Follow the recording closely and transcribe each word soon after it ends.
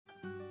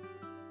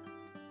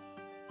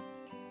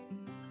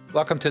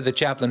Welcome to the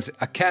Chaplain's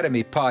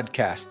Academy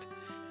podcast.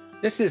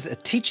 This is a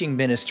teaching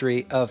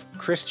ministry of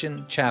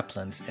Christian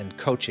chaplains and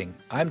coaching.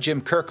 I'm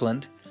Jim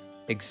Kirkland,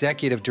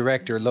 Executive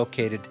Director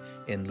located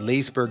in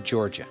Leesburg,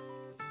 Georgia.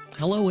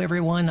 Hello,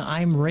 everyone.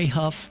 I'm Ray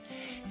Huff,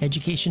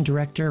 Education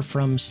Director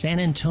from San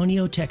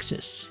Antonio,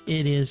 Texas.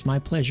 It is my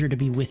pleasure to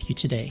be with you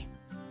today.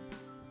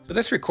 So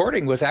this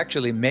recording was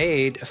actually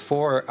made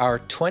for our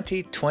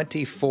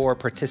 2024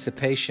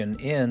 participation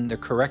in the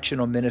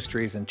Correctional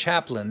Ministries and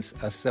Chaplains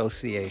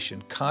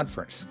Association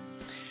Conference.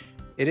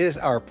 It is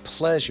our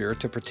pleasure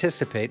to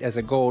participate as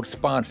a gold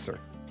sponsor.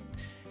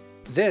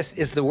 This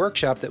is the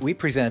workshop that we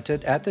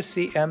presented at the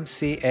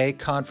CMCA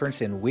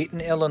conference in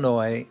Wheaton,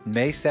 Illinois,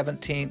 May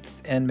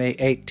 17th and May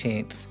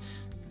 18th,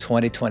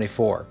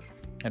 2024.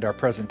 And our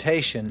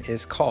presentation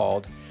is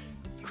called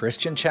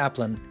Christian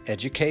Chaplain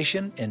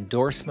Education,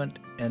 Endorsement,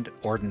 and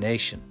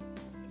Ordination.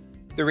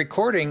 The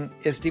recording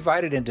is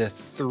divided into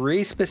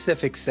three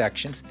specific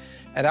sections,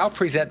 and I'll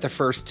present the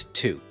first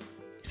two.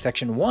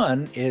 Section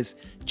 1 is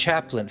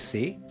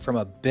Chaplaincy from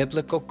a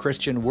biblical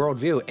Christian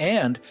worldview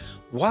and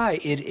why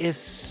it is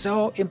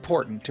so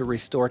important to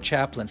restore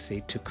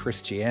chaplaincy to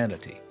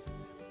Christianity.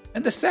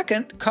 And the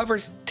second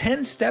covers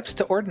 10 steps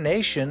to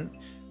ordination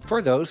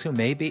for those who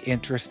may be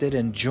interested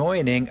in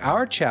joining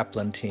our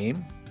chaplain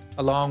team,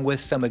 along with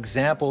some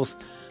examples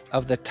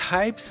of the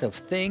types of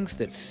things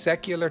that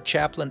secular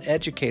chaplain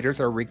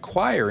educators are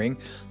requiring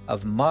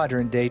of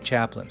modern-day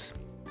chaplains.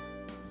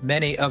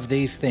 Many of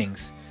these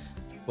things,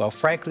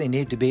 frankly,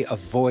 need to be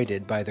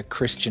avoided by the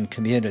Christian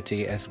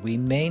community as we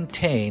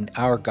maintain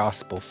our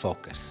gospel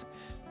focus.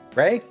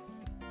 Ray?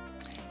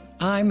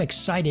 I'm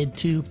excited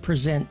to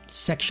present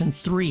Section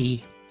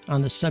 3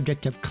 on the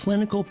subject of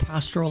clinical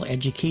pastoral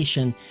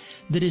education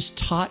that is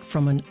taught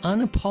from an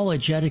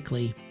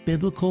unapologetically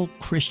biblical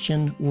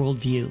Christian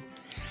worldview.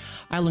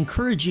 I'll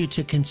encourage you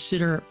to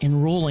consider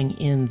enrolling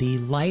in the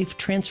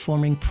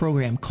life-transforming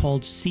program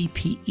called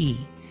CPE.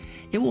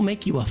 It will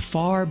make you a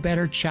far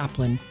better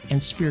chaplain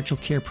and spiritual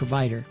care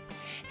provider.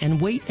 And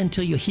wait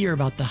until you hear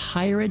about the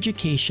higher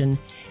education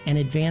and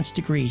advanced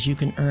degrees you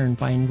can earn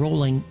by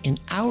enrolling in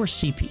our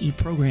CPE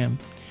program.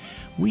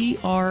 We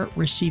are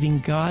receiving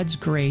God's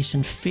grace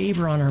and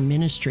favor on our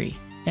ministry,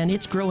 and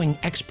it's growing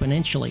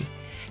exponentially.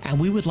 And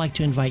we would like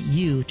to invite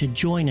you to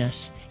join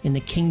us in the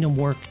kingdom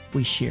work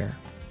we share.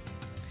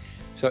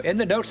 So in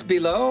the notes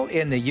below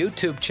in the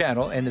YouTube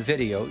channel and the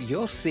video,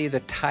 you'll see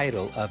the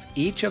title of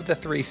each of the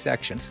three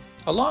sections,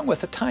 along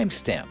with a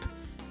timestamp.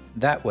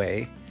 That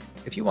way,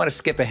 if you want to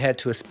skip ahead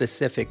to a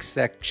specific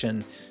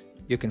section,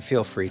 you can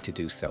feel free to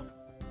do so.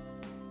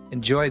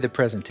 Enjoy the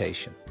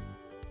presentation.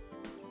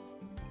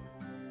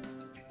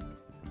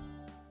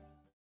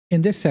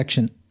 In this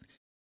section,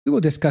 we will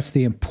discuss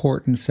the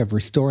importance of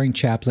restoring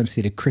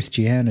chaplaincy to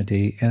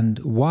Christianity and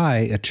why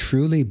a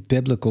truly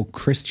biblical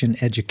Christian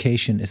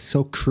education is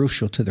so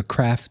crucial to the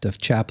craft of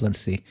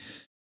chaplaincy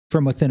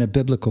from within a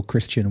biblical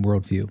Christian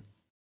worldview.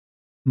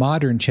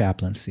 Modern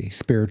chaplaincy,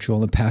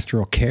 spiritual and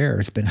pastoral care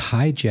has been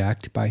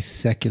hijacked by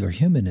secular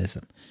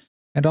humanism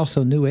and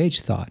also New Age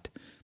thought.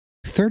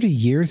 30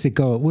 years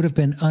ago, it would have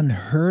been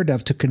unheard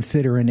of to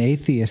consider an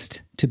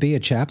atheist to be a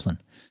chaplain,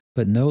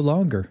 but no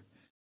longer.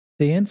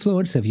 The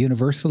influence of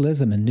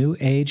universalism and New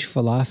Age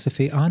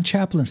philosophy on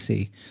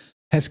chaplaincy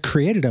has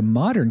created a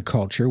modern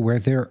culture where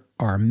there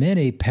are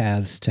many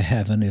paths to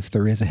heaven, if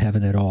there is a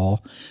heaven at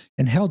all,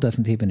 and hell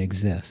doesn't even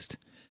exist.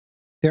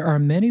 There are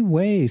many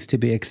ways to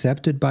be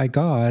accepted by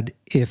God,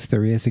 if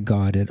there is a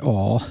God at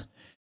all,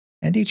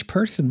 and each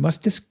person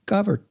must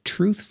discover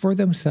truth for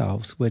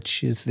themselves,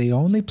 which is the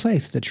only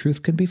place that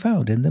truth can be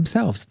found in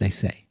themselves, they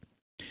say.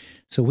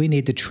 So we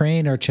need to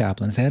train our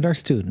chaplains and our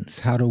students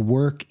how to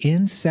work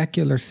in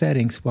secular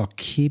settings while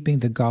keeping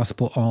the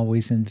gospel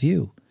always in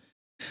view.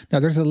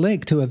 Now, there's a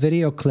link to a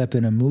video clip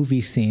in a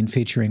movie scene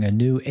featuring a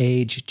New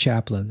Age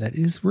chaplain that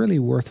is really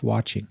worth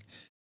watching.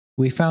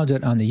 We found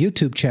it on the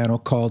YouTube channel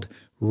called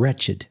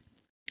Wretched.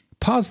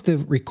 Pause the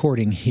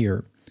recording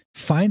here.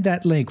 Find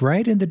that link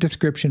right in the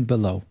description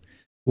below.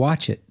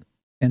 Watch it,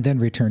 and then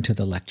return to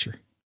the lecture.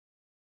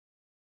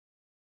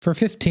 For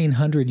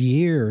 1,500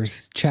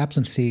 years,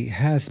 chaplaincy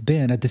has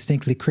been a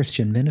distinctly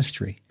Christian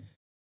ministry.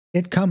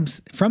 It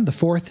comes from the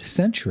 4th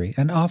century,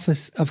 an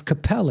office of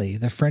capelli,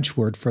 the French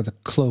word for the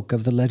cloak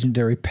of the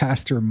legendary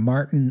pastor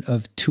Martin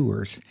of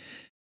Tours.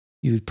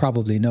 You'd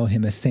probably know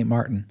him as St.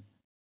 Martin.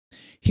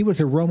 He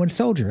was a Roman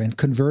soldier and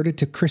converted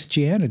to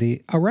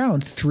Christianity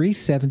around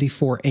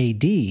 374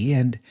 AD,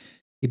 and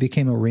he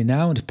became a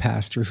renowned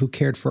pastor who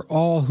cared for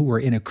all who were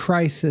in a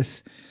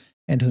crisis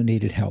and who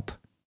needed help.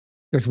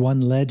 There's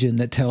one legend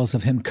that tells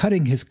of him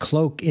cutting his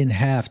cloak in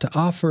half to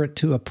offer it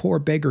to a poor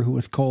beggar who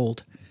was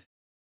cold.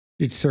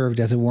 It served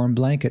as a warm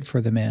blanket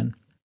for the man.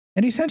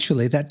 And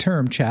essentially, that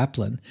term,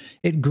 chaplain,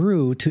 it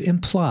grew to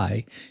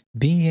imply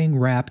being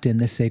wrapped in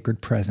the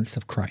sacred presence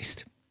of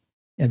Christ.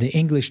 And the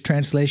English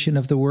translation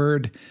of the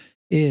word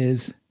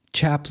is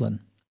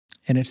chaplain.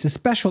 And it's a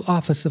special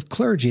office of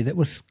clergy that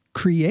was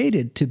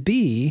created to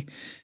be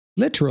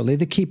literally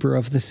the keeper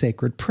of the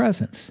sacred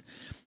presence.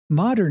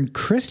 modern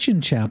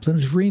Christian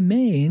chaplains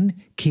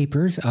remain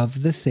keepers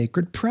of the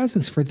sacred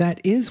presence, for that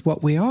is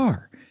what we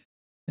are.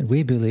 And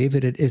we believe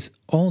that it is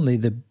only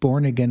the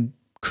born-again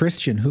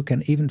Christian who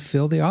can even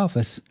fill the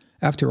office.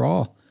 After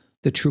all,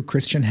 the true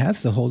Christian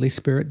has the Holy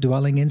Spirit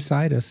dwelling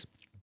inside us.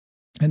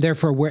 And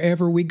therefore,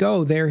 wherever we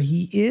go, there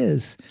He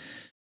is.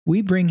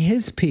 We bring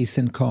His peace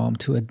and calm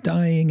to a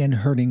dying and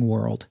hurting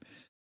world.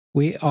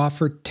 We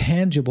offer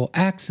tangible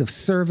acts of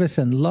service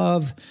and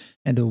love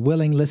and a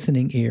willing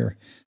listening ear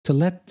to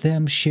let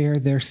them share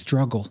their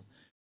struggle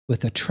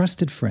with a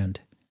trusted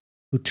friend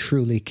who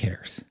truly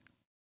cares.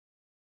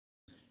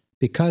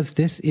 Because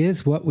this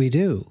is what we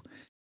do,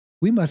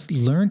 we must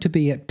learn to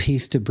be at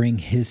peace to bring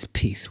His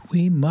peace.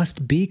 We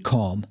must be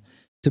calm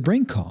to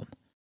bring calm.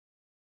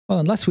 Well,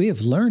 unless we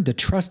have learned to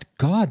trust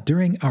God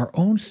during our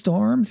own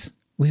storms,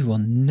 we will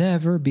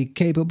never be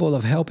capable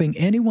of helping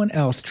anyone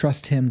else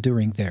trust Him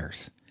during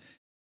theirs.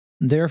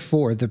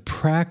 Therefore, the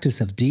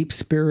practice of deep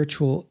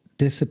spiritual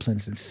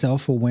disciplines and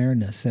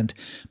self-awareness and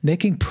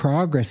making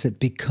progress at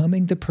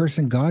becoming the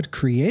person God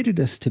created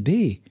us to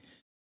be,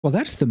 well,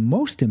 that's the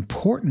most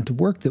important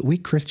work that we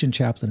Christian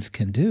chaplains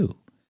can do.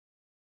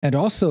 And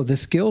also, the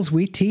skills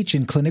we teach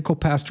in clinical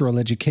pastoral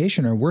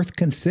education are worth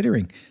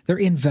considering. They're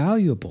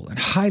invaluable and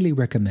highly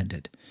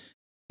recommended.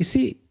 You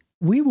see,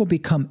 we will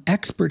become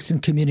experts in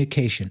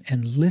communication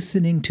and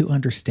listening to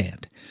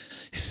understand,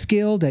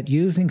 skilled at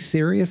using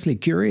seriously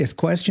curious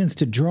questions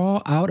to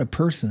draw out a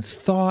person's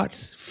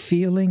thoughts,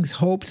 feelings,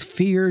 hopes,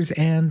 fears,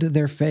 and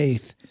their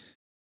faith.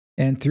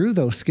 And through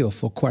those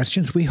skillful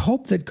questions, we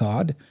hope that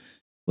God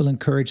will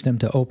encourage them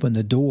to open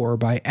the door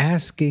by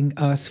asking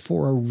us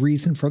for a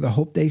reason for the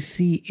hope they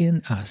see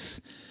in us.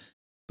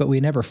 But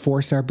we never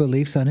force our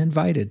beliefs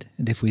uninvited,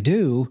 and if we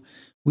do,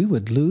 we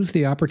would lose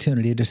the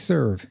opportunity to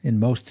serve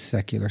in most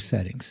secular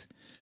settings.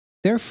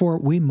 Therefore,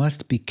 we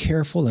must be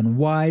careful and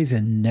wise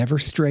and never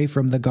stray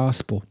from the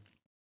gospel.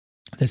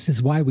 This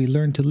is why we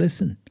learn to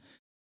listen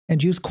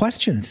and use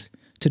questions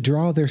to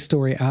draw their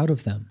story out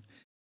of them,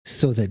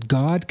 so that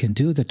God can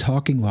do the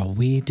talking while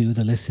we do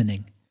the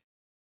listening.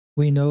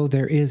 We know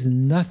there is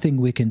nothing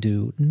we can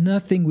do,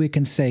 nothing we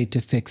can say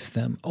to fix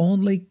them.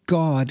 Only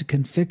God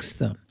can fix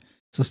them.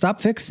 So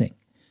stop fixing.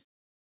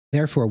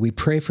 Therefore, we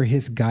pray for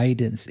His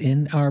guidance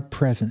in our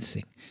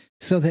presencing,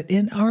 so that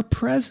in our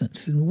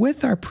presence and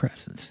with our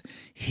presence,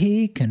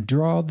 He can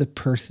draw the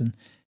person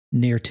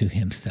near to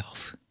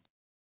Himself.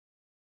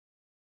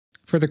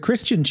 For the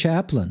Christian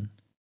chaplain,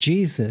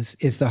 Jesus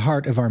is the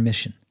heart of our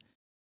mission.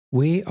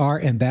 We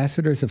are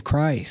ambassadors of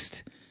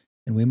Christ,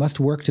 and we must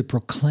work to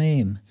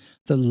proclaim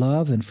the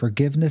love and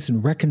forgiveness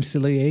and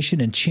reconciliation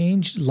and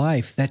changed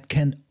life that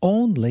can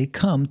only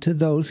come to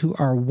those who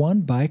are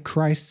won by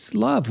Christ's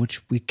love,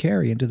 which we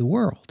carry into the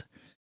world.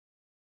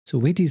 So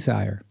we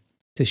desire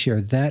to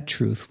share that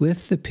truth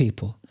with the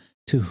people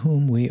to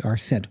whom we are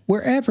sent,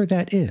 wherever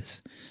that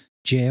is.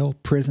 Jail,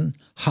 prison,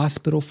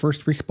 hospital,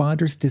 first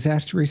responders,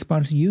 disaster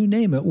response, you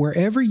name it,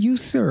 wherever you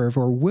serve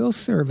or will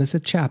serve as a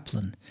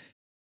chaplain.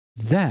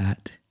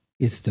 That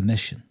is the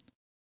mission.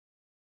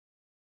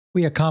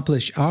 We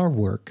accomplish our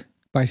work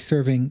by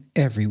serving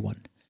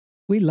everyone.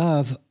 We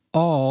love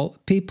all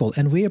people,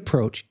 and we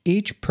approach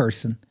each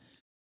person,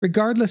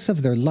 regardless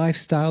of their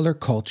lifestyle or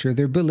culture,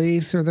 their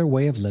beliefs or their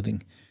way of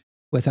living,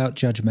 without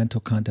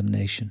judgmental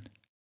condemnation.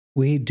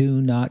 We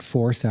do not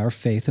force our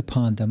faith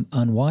upon them,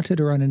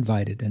 unwanted or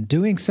uninvited. And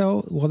doing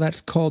so, well,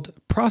 that's called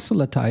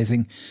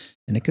proselytizing,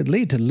 and it could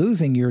lead to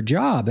losing your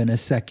job in a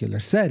secular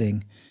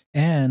setting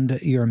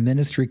and your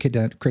ministry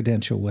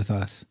credential with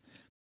us.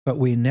 But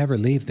we never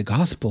leave the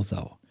gospel,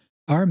 though.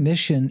 Our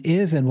mission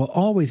is and will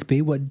always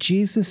be what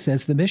Jesus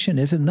says the mission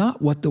is and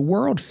not what the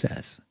world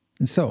says.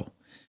 And so,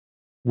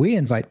 we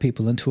invite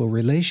people into a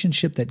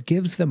relationship that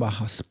gives them a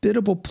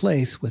hospitable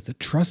place with a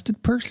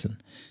trusted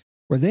person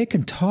where they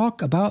can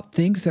talk about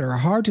things that are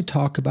hard to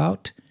talk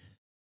about,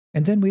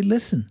 and then we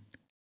listen.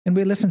 And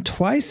we listen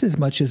twice as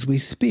much as we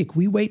speak.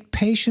 We wait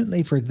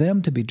patiently for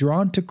them to be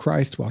drawn to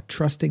Christ while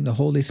trusting the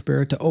Holy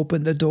Spirit to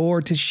open the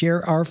door to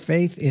share our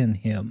faith in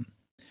Him.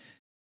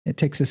 It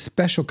takes a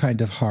special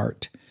kind of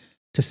heart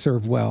to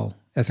serve well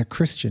as a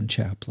Christian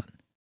chaplain.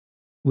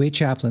 We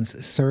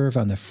chaplains serve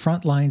on the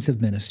front lines of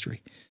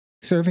ministry,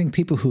 serving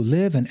people who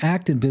live and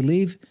act and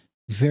believe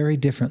very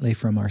differently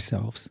from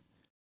ourselves.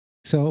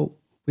 So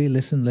we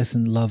listen,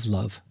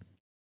 love,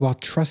 while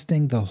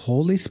trusting the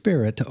Holy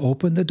Spirit to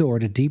open the door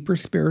to deeper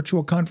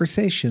spiritual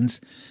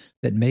conversations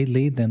that may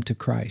lead them to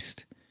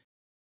Christ.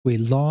 We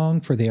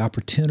long for the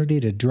opportunity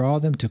to draw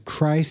them to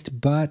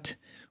Christ, but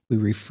we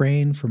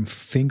refrain from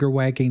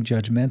finger-wagging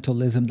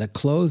judgmentalism that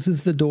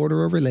closes the door to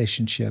a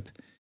relationship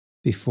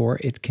before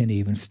it can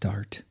even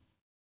start.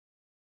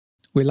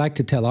 We like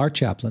to tell our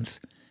chaplains,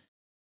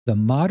 the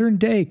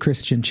modern-day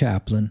Christian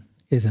chaplain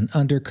is an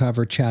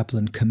undercover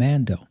chaplain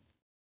commando,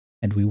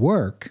 and we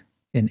work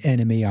in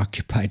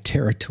enemy-occupied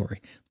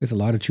territory. There's a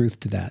lot of truth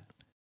to that.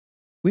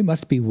 We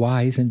must be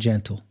wise and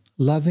gentle,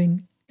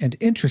 loving and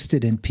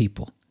interested in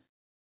people,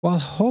 while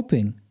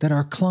hoping that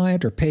our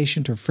client or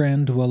patient or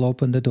friend will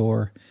open the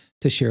door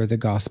to share the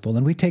gospel.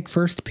 And we take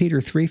 1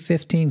 Peter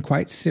 3:15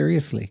 quite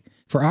seriously.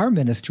 For our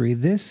ministry,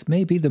 this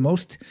may be the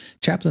most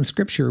chaplain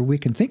scripture we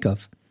can think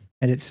of.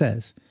 And it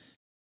says,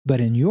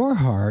 "But in your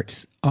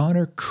hearts,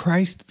 honor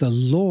Christ the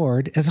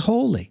Lord as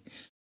holy,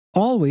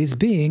 always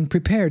being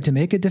prepared to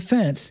make a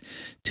defense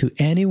to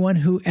anyone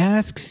who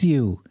asks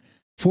you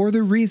for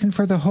the reason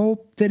for the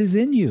hope that is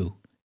in you,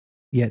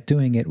 yet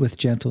doing it with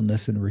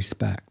gentleness and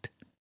respect."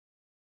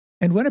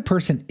 And when a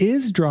person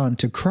is drawn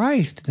to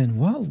Christ, then,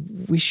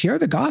 we share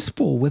the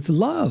gospel with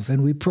love,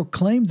 and we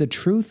proclaim the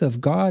truth of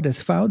God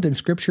as found in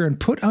Scripture and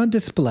put on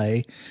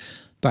display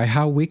by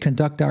how we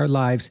conduct our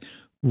lives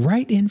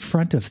right in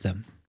front of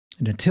them.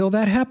 And until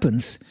that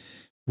happens,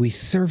 we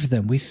serve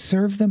them. We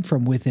serve them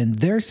from within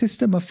their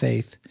system of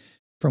faith,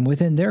 from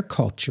within their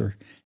culture,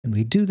 and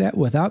we do that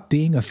without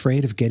being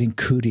afraid of getting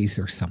cooties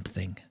or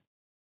something.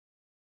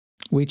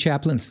 We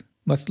chaplains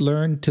must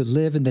learn to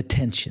live in the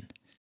tension,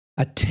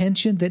 a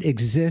tension that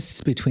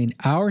exists between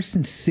our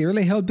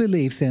sincerely held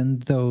beliefs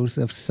and those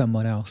of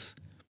someone else.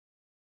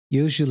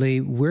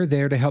 Usually, we're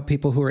there to help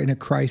people who are in a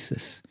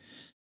crisis.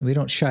 We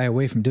don't shy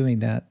away from doing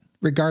that,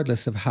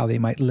 regardless of how they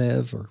might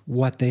live or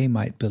what they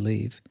might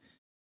believe.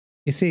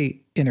 You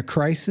see, in a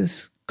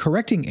crisis,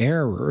 correcting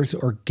errors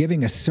or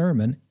giving a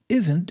sermon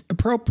isn't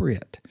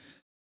appropriate.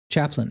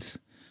 Chaplains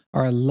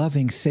are a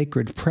loving,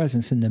 sacred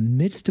presence in the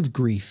midst of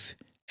grief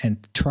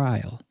and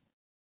trial.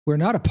 We're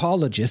not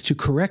apologists who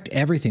correct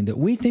everything that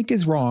we think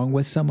is wrong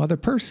with some other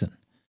person.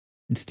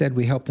 Instead,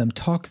 we help them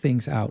talk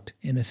things out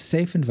in a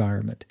safe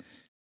environment,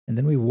 and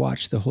then we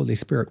watch the Holy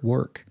Spirit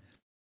work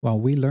while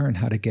we learn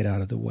how to get out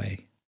of the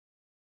way.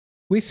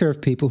 We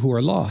serve people who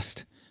are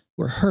lost,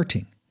 who are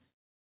hurting,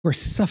 who are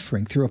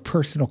suffering through a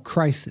personal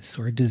crisis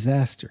or a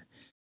disaster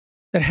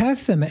that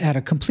has them at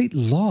a complete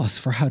loss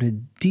for how to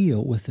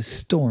deal with the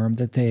storm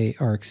that they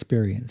are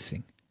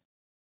experiencing.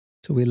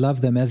 So we love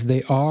them as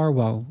they are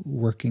while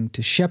working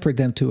to shepherd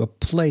them to a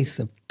place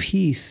of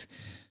peace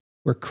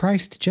where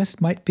Christ just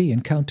might be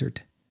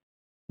encountered.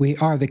 We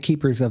are the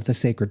keepers of the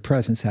sacred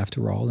presence,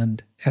 after all,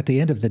 and at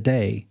the end of the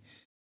day,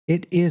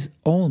 it is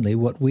only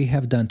what we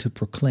have done to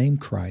proclaim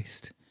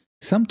Christ,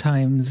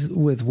 sometimes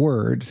with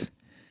words,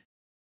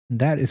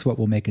 that is what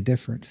will make a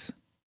difference.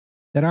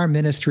 At our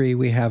ministry,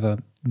 we have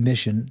a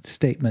mission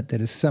statement that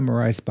is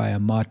summarized by a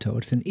motto.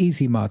 It's an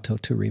easy motto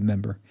to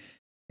remember.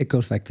 It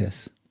goes like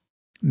this: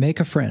 make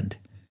a friend,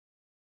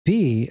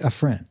 be a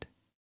friend,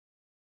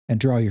 and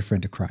draw your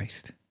friend to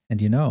Christ.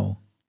 And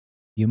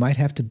you might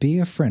have to be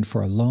a friend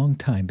for a long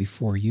time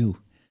before you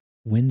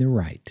win the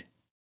right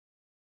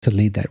to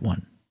lead that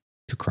one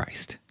to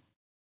Christ.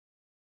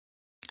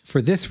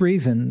 For this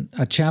reason,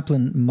 a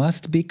chaplain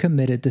must be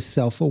committed to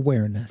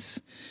self-awareness,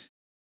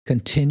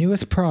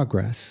 continuous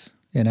progress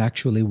in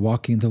actually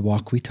walking the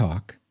walk we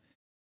talk,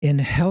 in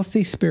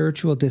healthy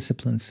spiritual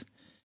disciplines,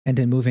 and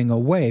in moving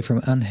away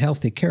from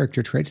unhealthy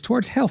character traits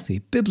towards healthy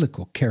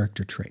biblical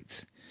character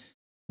traits.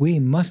 We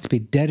must be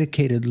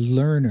dedicated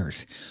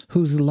learners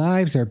whose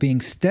lives are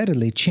being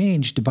steadily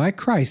changed by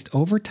Christ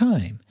over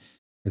time.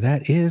 For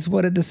that is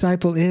what a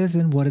disciple is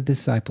and what a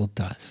disciple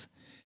does.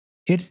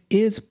 It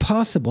is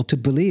possible to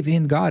believe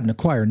in God and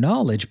acquire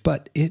knowledge,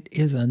 but it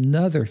is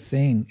another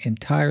thing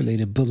entirely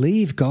to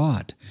believe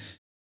God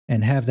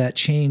and have that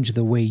change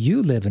the way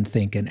you live and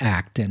think and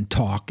act and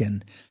talk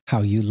and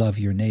how you love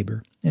your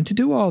neighbor. And to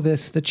do all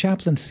this, the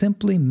chaplain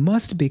simply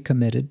must be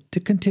committed to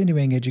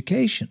continuing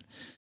education,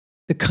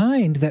 the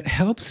kind that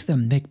helps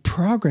them make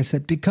progress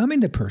at becoming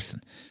the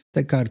person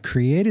that God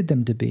created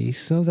them to be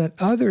so that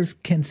others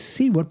can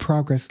see what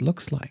progress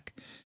looks like.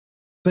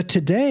 But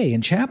today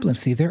in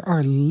chaplaincy, there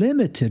are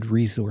limited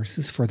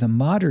resources for the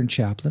modern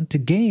chaplain to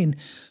gain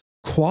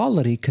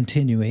quality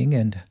continuing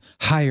and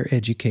higher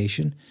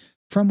education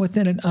from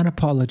within an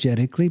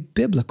unapologetically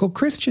biblical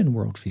Christian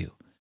worldview.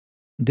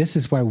 This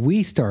is why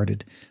we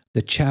started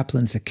the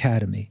Chaplain's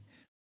Academy,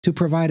 to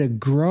provide a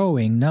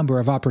growing number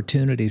of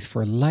opportunities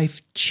for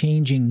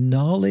life-changing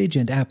knowledge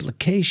and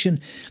application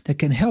that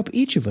can help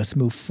each of us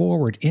move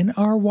forward in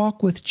our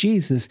walk with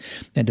Jesus,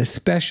 and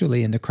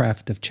especially in the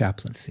craft of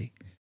chaplaincy.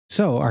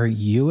 So, are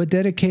you a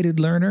dedicated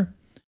learner?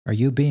 Are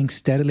you being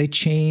steadily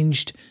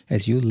changed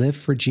as you live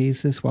for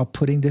Jesus while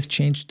putting this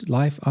changed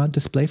life on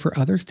display for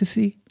others to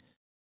see?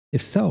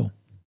 If so,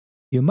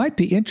 you might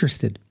be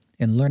interested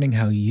in learning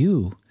how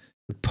you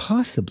could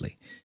possibly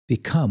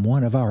become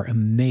one of our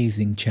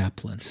amazing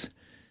chaplains.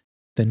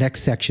 The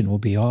next section will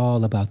be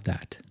all about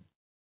that.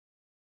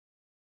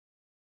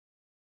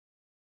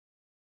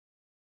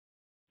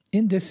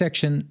 In this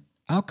section,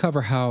 I'll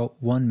cover how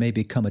one may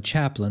become a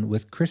chaplain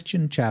with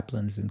Christian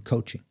chaplains and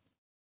coaching.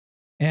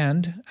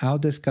 And I'll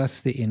discuss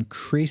the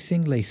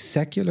increasingly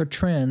secular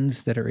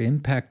trends that are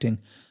impacting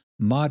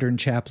modern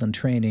chaplain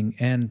training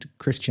and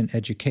Christian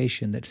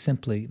education that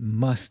simply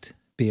must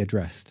be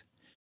addressed.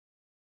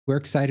 We're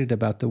excited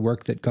about the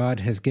work that God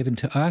has given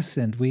to us,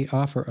 and we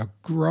offer a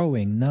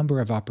growing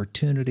number of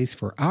opportunities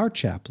for our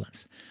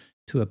chaplains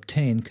to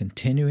obtain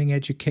continuing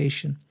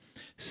education,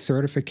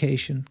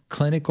 certification,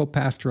 clinical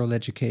pastoral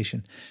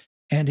education,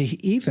 and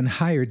even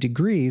higher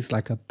degrees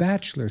like a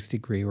bachelor's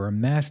degree or a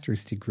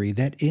master's degree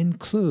that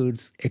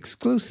includes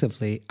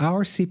exclusively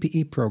our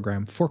CPE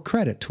program for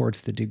credit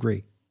towards the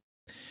degree.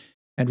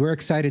 And we're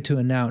excited to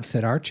announce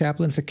that our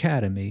Chaplains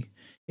Academy,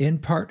 in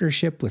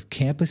partnership with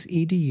Campus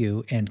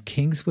EDU and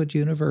Kingswood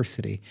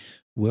University,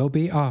 will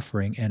be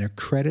offering an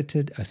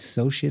accredited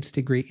associate's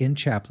degree in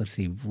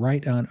chaplaincy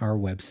right on our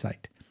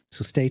website.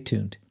 So stay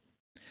tuned.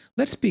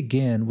 Let's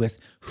begin with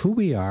who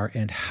we are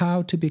and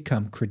how to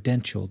become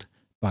credentialed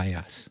by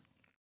us.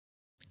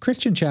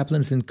 Christian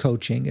Chaplains in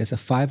Coaching is a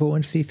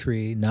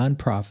 501c3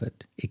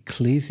 nonprofit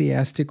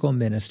ecclesiastical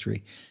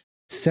ministry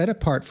set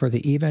apart for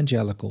the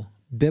evangelical,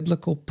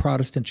 biblical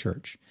Protestant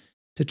church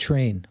to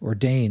train,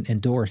 ordain,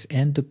 endorse,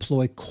 and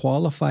deploy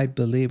qualified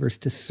believers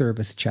to serve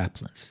as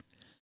chaplains.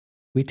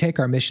 We take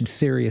our mission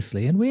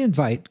seriously, and we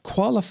invite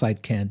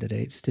qualified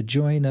candidates to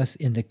join us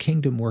in the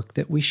kingdom work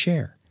that we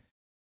share.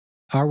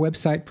 Our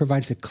website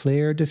provides a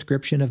clear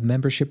description of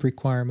membership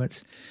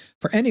requirements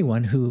for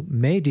anyone who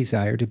may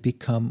desire to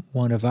become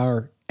one of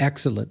our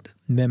excellent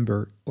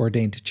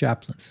member-ordained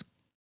chaplains.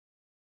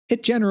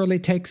 It generally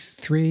takes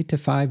 3 to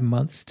 5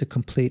 months to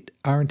complete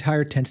our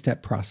entire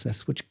 10-step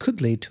process, which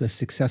could lead to a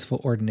successful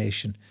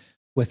ordination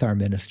with our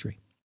ministry.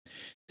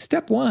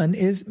 Step 1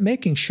 is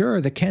making sure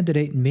the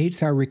candidate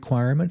meets our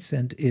requirements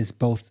and is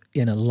both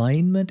in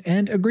alignment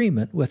and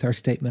agreement with our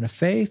statement of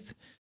faith,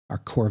 our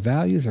core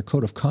values, our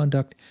code of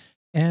conduct,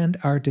 and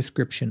our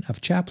description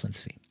of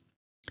chaplaincy.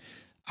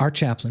 Our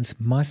chaplains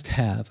must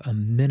have a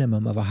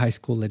minimum of a high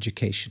school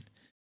education,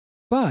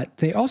 but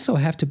they also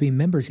have to be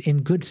members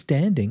in good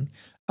standing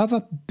of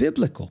a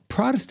biblical,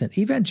 Protestant,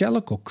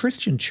 evangelical,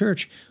 Christian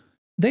church.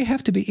 They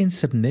have to be in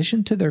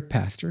submission to their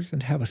pastors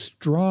and have a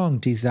strong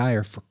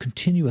desire for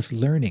continuous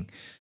learning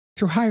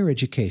through higher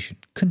education,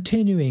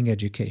 continuing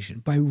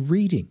education, by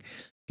reading,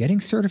 getting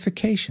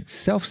certifications,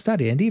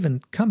 self-study, and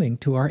even coming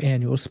to our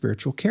annual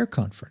spiritual care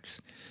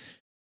conference.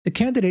 The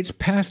candidate's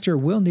pastor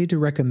will need to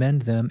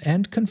recommend them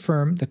and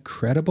confirm the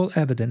credible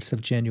evidence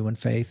of genuine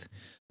faith,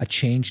 a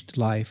changed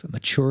life, a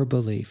mature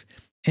belief,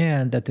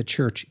 and that the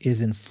church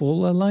is in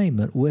full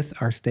alignment with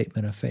our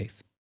statement of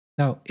faith.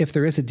 Now, if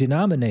there is a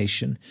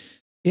denomination,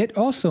 it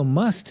also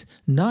must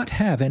not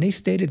have any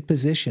stated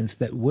positions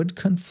that would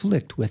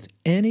conflict with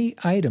any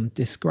item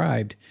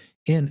described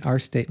in our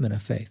statement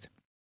of faith.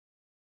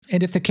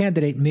 And if the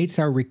candidate meets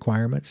our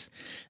requirements,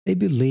 they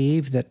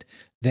believe that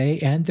they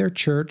and their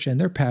church and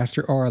their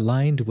pastor are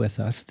aligned with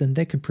us, then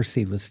they can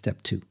proceed with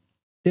step 2.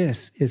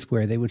 This is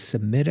where they would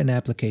submit an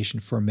application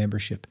for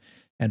membership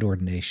and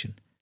ordination.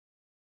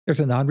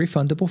 There's a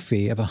non-refundable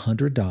fee of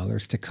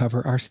 $100 to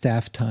cover our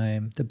staff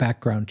time, the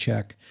background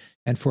check,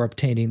 and for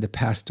obtaining the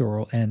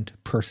pastoral and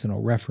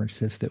personal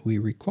references that we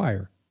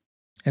require.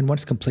 And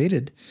once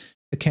completed,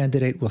 the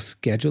candidate will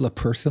schedule a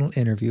personal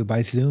interview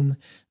by Zoom,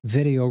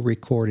 video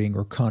recording,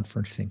 or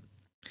conferencing.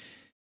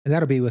 And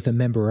that'll be with a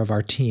member of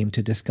our team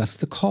to discuss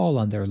the call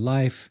on their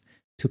life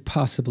to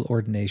possible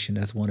ordination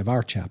as one of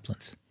our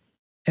chaplains.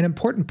 An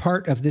important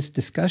part of this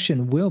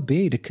discussion will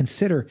be to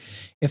consider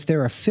if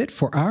they're a fit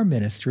for our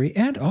ministry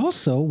and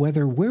also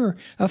whether we're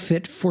a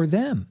fit for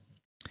them.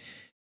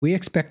 We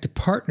expect to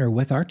partner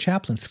with our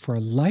chaplains for a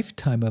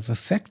lifetime of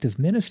effective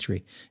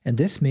ministry, and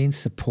this means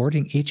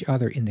supporting each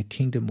other in the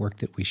kingdom work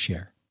that we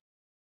share.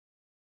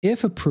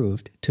 If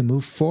approved to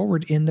move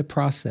forward in the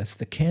process,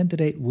 the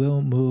candidate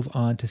will move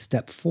on to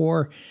step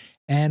 4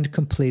 and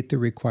complete the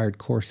required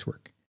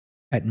coursework.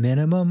 At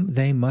minimum,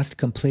 they must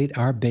complete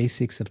our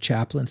basics of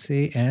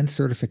chaplaincy and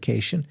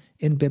certification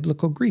in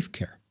biblical grief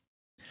care.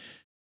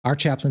 Our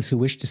chaplains who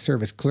wish to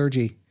serve as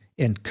clergy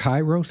in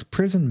Kairos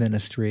prison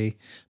ministry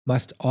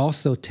must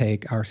also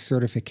take our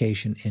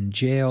certification in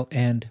jail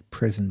and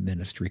prison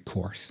ministry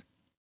course.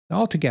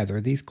 Altogether,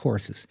 these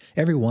courses,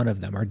 every one of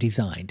them, are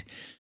designed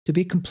to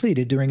be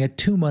completed during a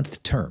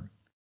 2-month term.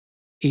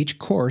 Each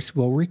course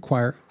will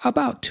require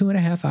about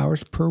 2.5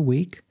 hours per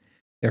week.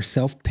 They're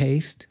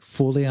self-paced,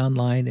 fully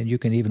online, and you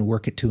can even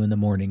work at 2 in the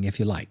morning if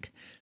you like.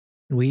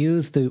 And we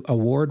use the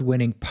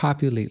award-winning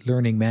Populi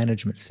learning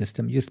management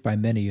system used by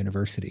many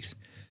universities.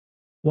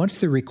 Once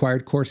the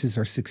required courses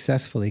are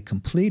successfully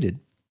completed,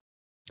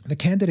 the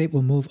candidate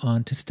will move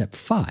on to step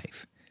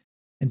 5.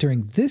 And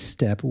during this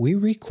step, we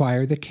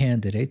require the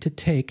candidate to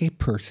take a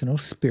personal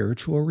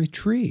spiritual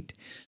retreat,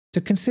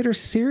 to consider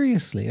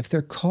seriously if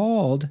they're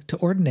called to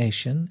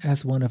ordination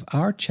as one of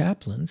our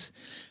chaplains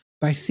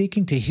by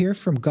seeking to hear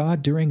from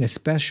God during a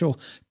special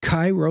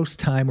Kairos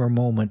time or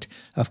moment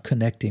of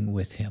connecting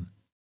with Him.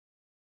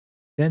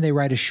 Then they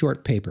write a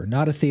short paper,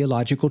 not a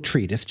theological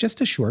treatise,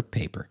 just a short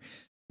paper,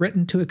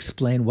 written to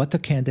explain what the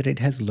candidate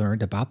has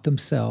learned about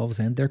themselves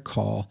and their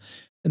call,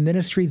 the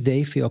ministry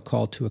they feel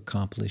called to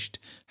accomplish,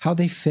 how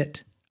they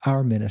fit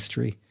our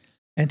ministry,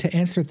 and to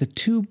answer the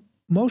 2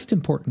 most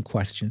important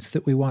questions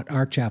that we want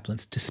our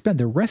chaplains to spend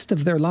the rest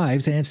of their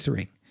lives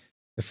answering.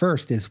 The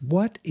first is,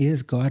 what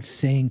is God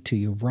saying to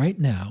you right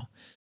now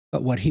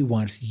about what He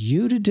wants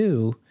you to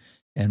do,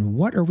 and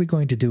what are we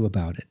going to do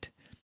about it?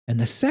 And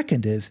the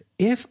second is,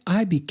 if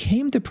I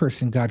became the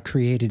person God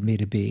created me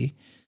to be,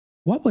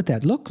 What would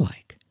that look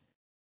like?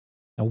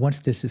 Now, once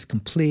this is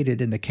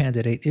completed and the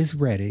candidate is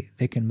ready,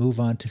 they can move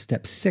on to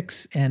step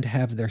 6 and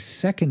have their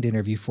second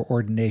interview for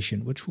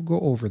ordination, which will go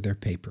over their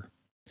paper.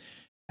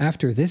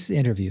 After this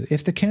interview,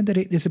 if the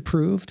candidate is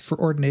approved for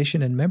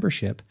ordination and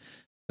membership,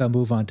 they'll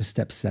move on to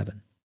step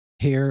 7.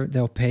 Here,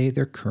 they'll pay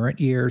their current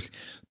year's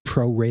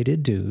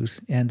prorated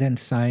dues and then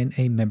sign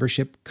a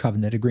membership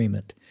covenant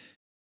agreement.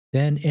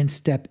 Then in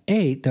step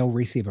 8, they'll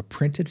receive a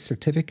printed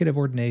certificate of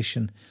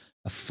ordination,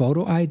 a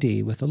photo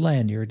ID with a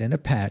lanyard and a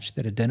patch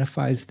that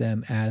identifies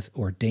them as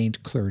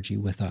ordained clergy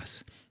with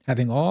us,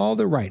 having all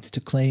the rights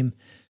to claim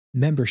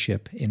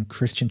membership in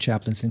Christian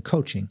Chaplains and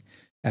Coaching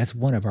as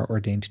one of our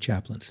ordained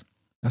chaplains.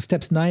 Now,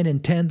 steps 9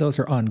 and 10, those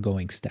are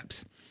ongoing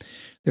steps.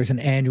 There's an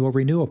annual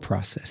renewal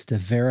process to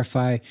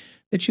verify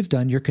that you've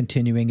done your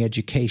continuing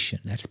education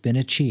that's been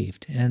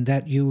achieved and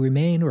that you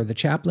remain or the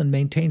chaplain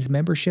maintains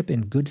membership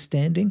in good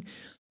standing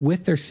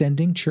with their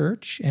sending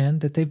church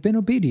and that they've been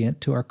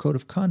obedient to our code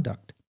of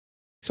conduct.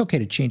 It's okay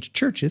to change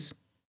churches.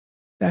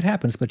 That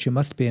happens, but you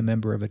must be a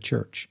member of a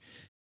church.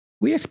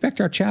 We expect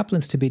our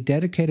chaplains to be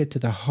dedicated to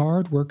the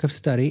hard work of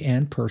study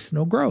and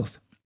personal growth.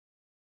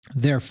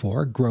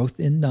 Therefore, growth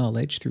in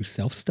knowledge through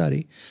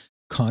self-study,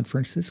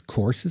 conferences,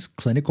 courses,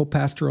 clinical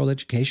pastoral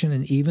education,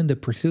 and even the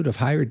pursuit of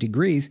higher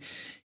degrees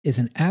is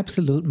an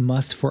absolute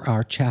must for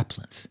our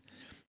chaplains.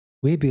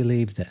 We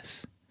believe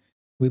this.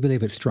 We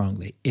believe it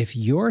strongly. If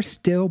you're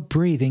still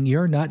breathing,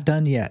 you're not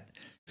done yet.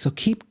 So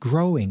keep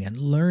growing and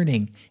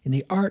learning in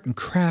the art and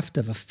craft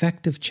of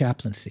effective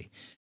chaplaincy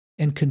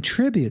and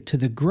contribute to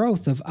the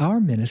growth of our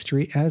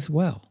ministry as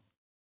well.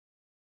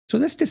 So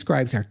this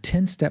describes our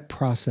 10-step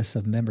process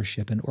of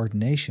membership and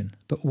ordination.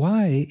 But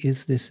why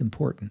is this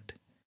important?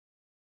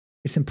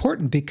 It's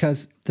important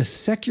because the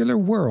secular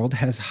world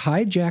has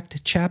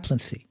hijacked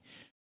chaplaincy,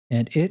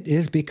 and it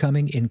is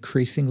becoming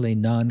increasingly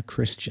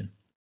non-Christian,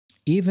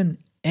 even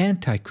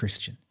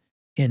anti-Christian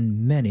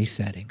in many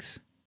settings.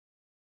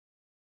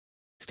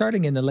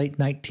 Starting in the late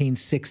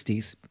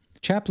 1960s,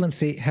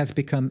 chaplaincy has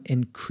become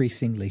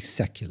increasingly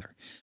secular.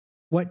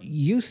 What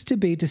used to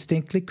be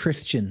distinctly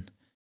Christian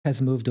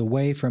has moved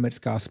away from its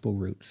gospel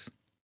roots.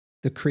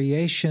 The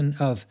creation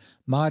of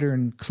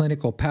modern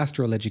clinical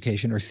pastoral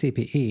education, or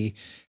CPE,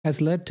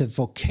 has led to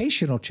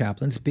vocational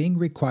chaplains being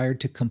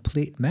required to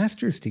complete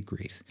master's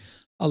degrees,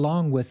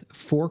 along with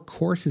 4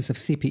 courses of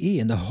CPE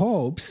in the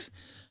hopes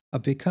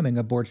of becoming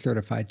a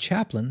board-certified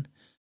chaplain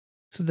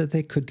so that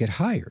they could get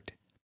hired.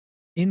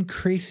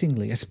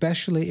 Increasingly,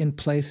 especially in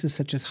places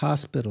such as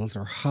hospitals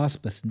or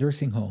hospice,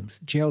 nursing homes,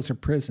 jails or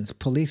prisons,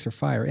 police or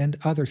fire, and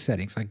other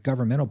settings like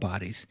governmental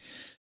bodies,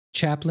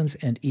 chaplains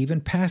and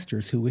even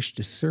pastors who wish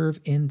to serve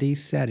in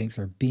these settings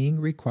are being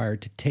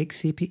required to take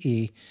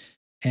CPE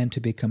and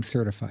to become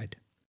certified.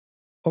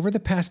 Over the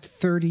past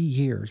 30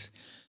 years,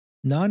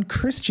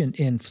 non-Christian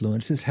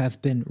influences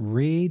have been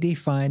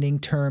redefining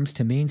terms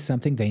to mean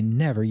something they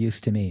never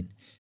used to mean.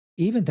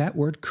 Even that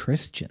word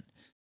Christian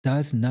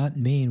does not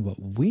mean what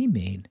we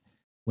mean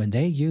when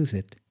they use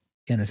it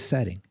in a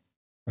setting,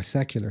 a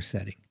secular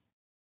setting.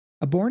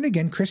 A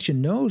born-again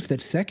Christian knows that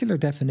secular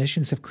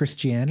definitions of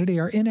Christianity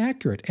are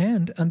inaccurate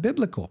and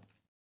unbiblical.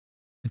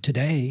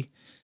 Today,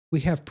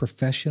 we have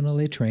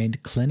professionally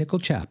trained clinical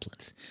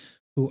chaplains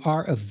who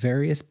are of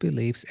various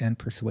beliefs and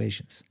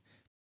persuasions.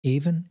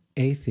 Even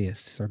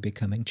atheists are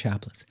becoming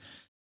chaplains.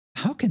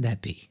 How can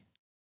that be?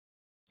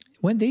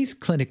 When these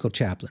clinical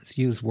chaplains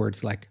use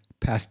words like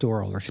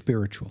pastoral or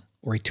spiritual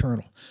or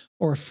eternal,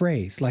 or a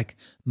phrase like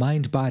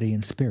mind, body,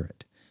 and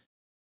spirit,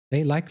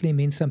 they likely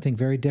mean something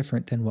very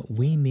different than what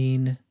we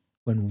mean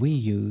when we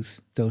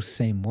use those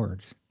same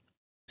words.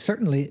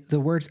 Certainly, the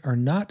words are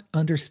not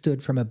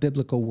understood from a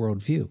biblical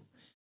worldview.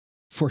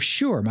 For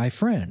sure, my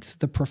friends,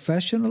 the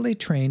professionally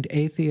trained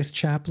atheist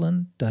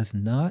chaplain does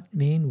not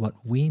mean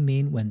what we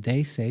mean when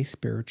they say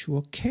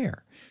spiritual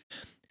care.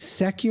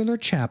 Secular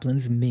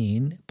chaplains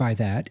mean by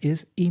that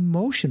is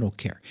emotional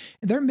care.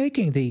 They're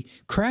making the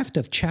craft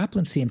of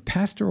chaplaincy and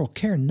pastoral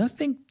care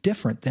nothing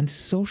different than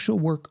social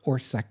work or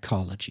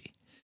psychology.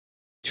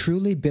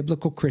 Truly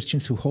biblical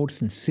Christians who hold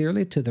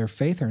sincerely to their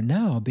faith are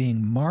now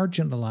being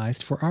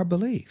marginalized for our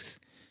beliefs.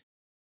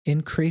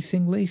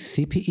 Increasingly,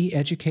 CPE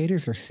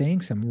educators are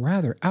saying some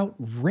rather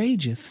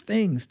outrageous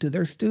things to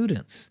their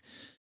students.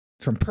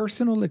 From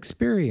personal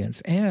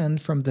experience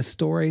and from the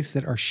stories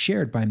that are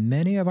shared by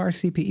many of our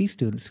CPE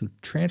students who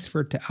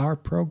transferred to our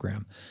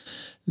program,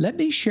 let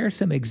me share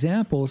some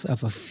examples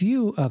of a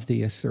few of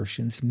the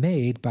assertions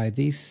made by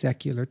these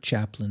secular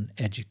chaplain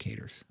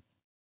educators.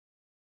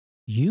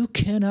 You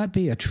cannot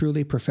be a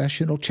truly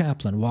professional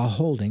chaplain while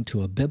holding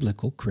to a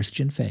biblical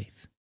Christian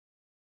faith.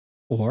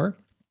 Or,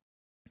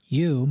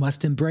 you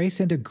must embrace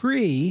and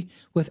agree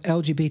with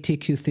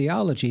LGBTQ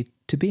theology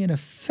to be an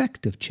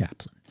effective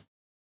chaplain.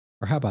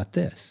 Or how about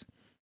this?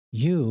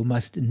 You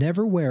must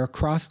never wear a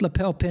cross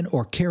lapel pin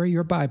or carry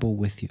your Bible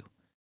with you,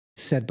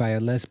 said by a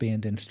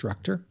lesbian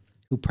instructor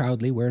who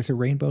proudly wears a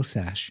rainbow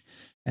sash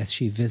as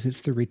she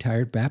visits the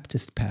retired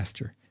Baptist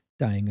pastor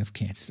dying of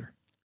cancer.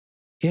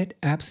 It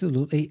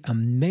absolutely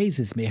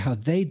amazes me how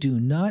they do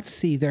not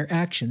see their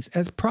actions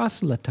as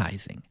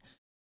proselytizing.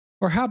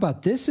 Or how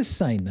about this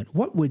assignment?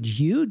 What would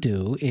you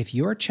do if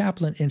your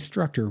chaplain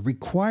instructor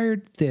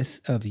required this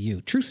of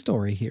you? True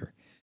story here.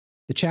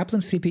 The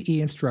chaplain CPE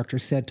instructor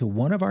said to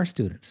one of our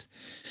students,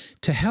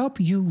 to help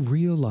you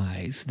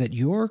realize that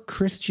your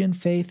Christian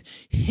faith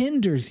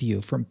hinders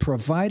you from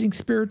providing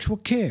spiritual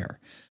care,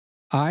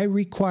 I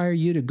require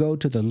you to go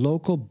to the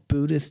local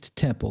Buddhist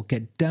temple,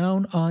 get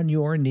down on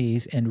your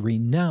knees, and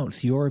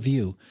renounce your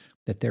view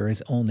that there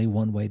is only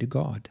one way to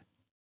God.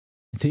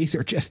 These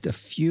are just a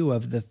few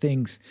of the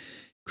things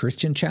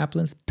Christian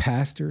chaplains,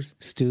 pastors,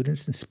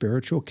 students, and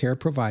spiritual care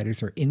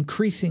providers are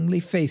increasingly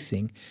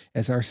facing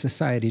as our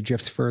society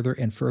drifts further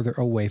and further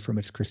away from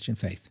its Christian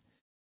faith.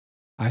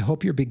 I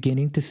hope you're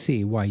beginning to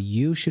see why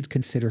you should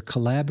consider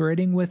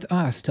collaborating with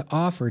us to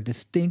offer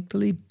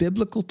distinctly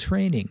biblical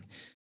training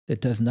that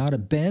does not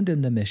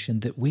abandon the mission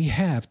that we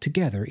have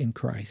together in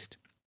Christ.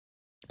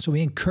 So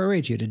we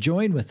encourage you to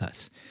join with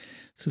us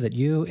so that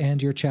you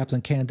and your chaplain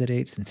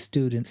candidates and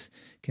students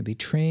can be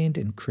trained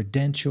and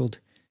credentialed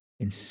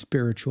in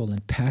spiritual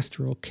and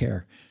pastoral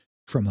care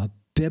from a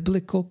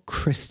biblical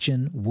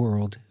Christian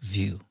world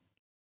view.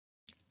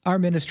 Our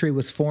ministry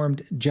was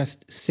formed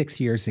just 6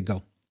 years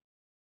ago,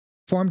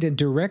 formed in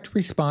direct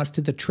response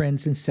to the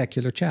trends in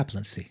secular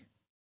chaplaincy.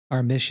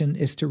 Our mission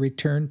is to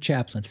return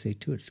chaplaincy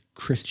to its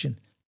Christian,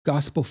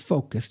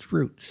 gospel-focused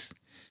roots.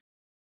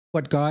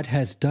 What God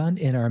has done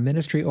in our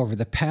ministry over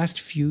the past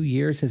few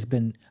years has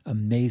been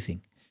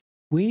amazing.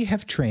 We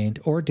have trained,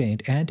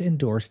 ordained, and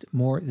endorsed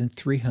more than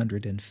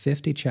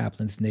 350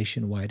 chaplains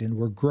nationwide, and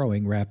we're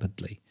growing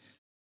rapidly.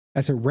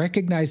 As a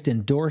recognized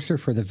endorser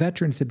for the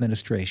Veterans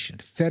Administration,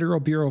 Federal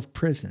Bureau of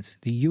Prisons,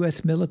 the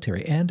U.S.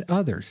 military, and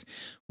others,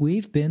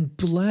 we've been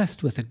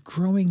blessed with a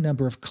growing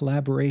number of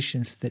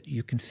collaborations that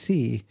you can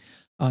see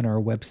on our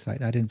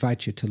website. I'd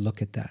invite you to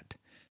look at that.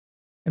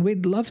 And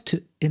we'd love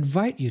to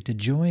invite you to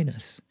join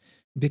us,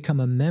 become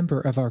a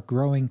member of our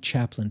growing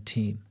chaplain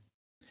team.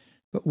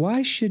 But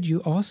why should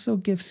you also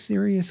give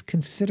serious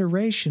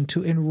consideration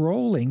to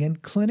enrolling in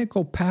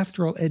clinical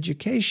pastoral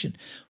education,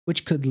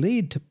 which could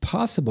lead to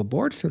possible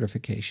board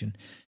certification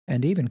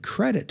and even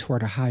credit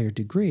toward a higher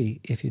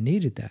degree if you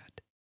needed that?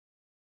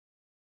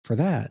 For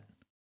that,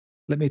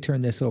 let me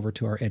turn this over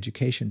to our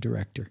education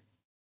director,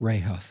 Ray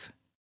Huff.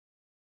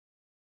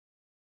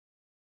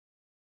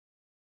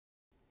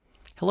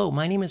 Hello,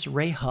 my name is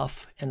Ray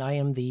Huff, and I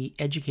am the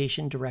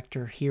Education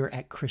Director here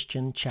at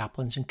Christian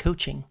Chaplains and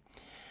Coaching.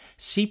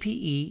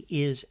 CPE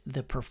is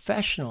the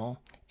professional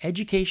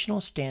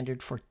educational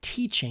standard for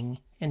teaching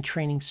and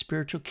training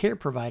spiritual care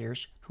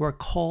providers who are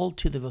called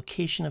to the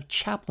vocation of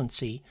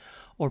chaplaincy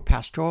or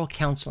pastoral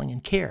counseling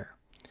and care.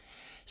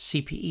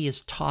 CPE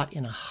is taught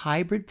in a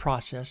hybrid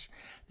process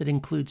that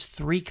includes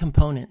 3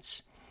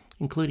 components,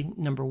 including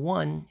number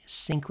 1,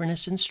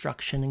 synchronous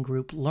instruction and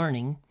group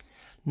learning,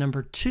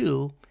 number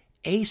 2,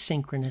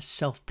 asynchronous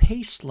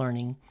self-paced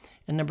learning,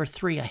 and number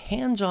 3, a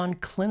hands-on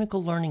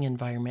clinical learning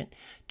environment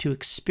to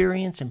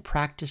experience and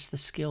practice the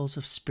skills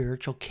of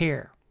spiritual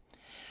care.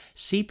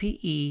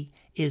 CPE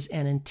is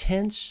an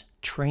intense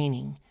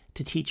training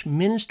to teach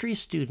ministry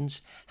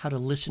students how to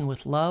listen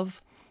with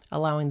love,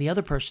 allowing the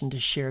other person to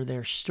share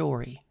their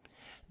story.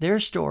 Their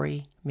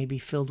story may be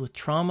filled with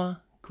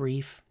trauma,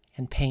 grief,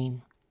 and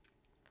pain.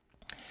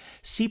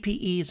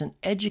 CPE is an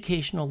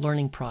educational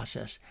learning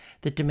process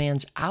that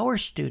demands our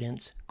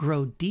students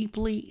grow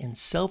deeply in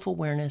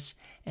self-awareness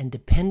and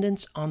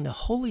dependence on the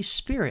Holy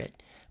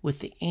Spirit with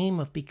the aim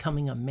of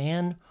becoming a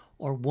man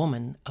or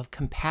woman of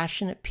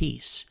compassionate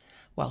peace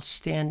while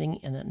standing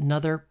in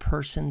another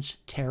person's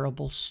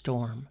terrible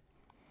storm.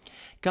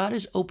 God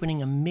is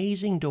opening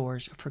amazing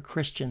doors for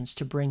Christians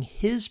to bring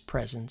His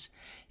presence,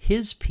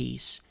 His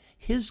peace,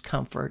 His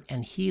comfort,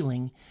 and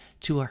healing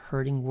to a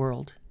hurting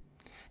world.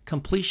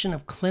 Completion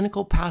of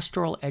clinical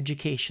pastoral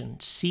education,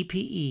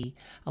 CPE,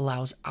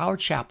 allows our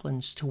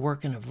chaplains to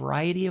work in a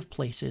variety of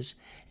places,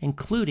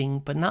 including,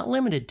 but not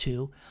limited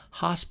to,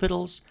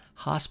 hospitals,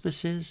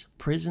 hospices,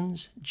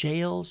 prisons,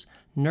 jails,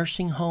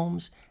 nursing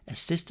homes,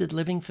 assisted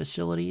living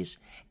facilities,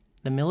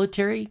 the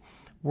military,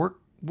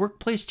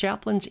 workplace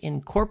chaplains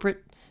in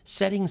corporate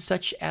settings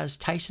such as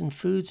Tyson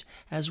Foods,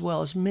 as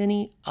well as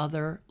many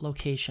other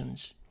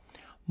locations.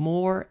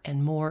 More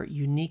and more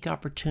unique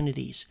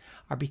opportunities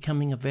are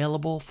becoming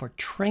available for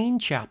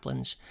trained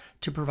chaplains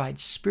to provide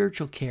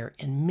spiritual care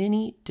in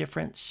many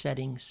different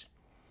settings.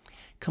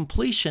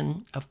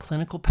 Completion of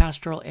clinical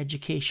pastoral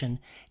education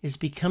is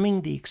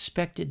becoming the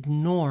expected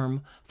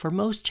norm for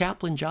most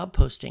chaplain job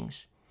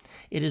postings.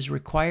 It is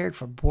required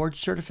for board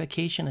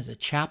certification as a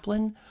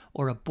chaplain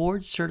or a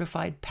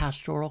board-certified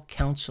pastoral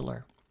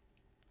counselor.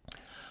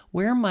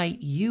 Where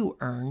might you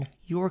earn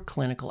your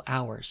clinical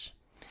hours?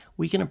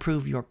 We can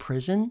approve your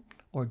prison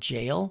or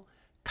jail,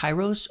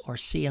 Kairos or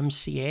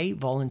CMCA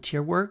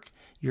volunteer work,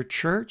 your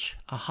church,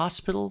 a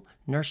hospital,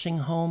 nursing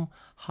home,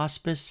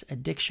 hospice,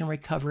 addiction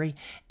recovery,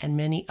 and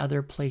many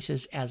other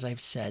places, as I've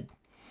said.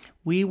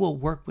 We will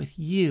work with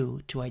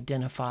you to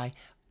identify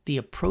the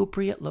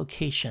appropriate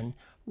location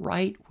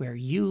right where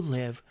you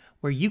live,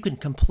 where you can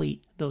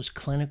complete those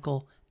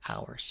clinical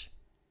hours.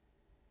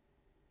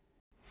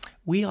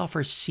 We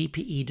offer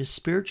CPE to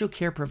spiritual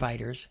care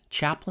providers,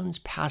 chaplains,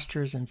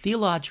 pastors, and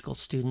theological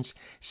students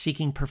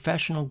seeking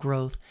professional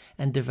growth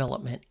and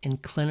development in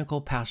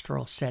clinical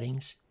pastoral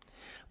settings.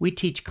 We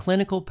teach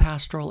clinical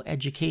pastoral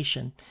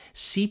education,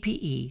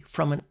 CPE,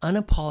 from an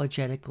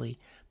unapologetically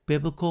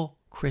biblical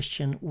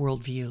Christian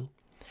worldview.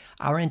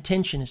 Our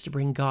intention is to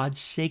bring God's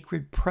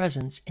sacred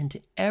presence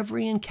into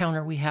every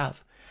encounter we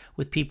have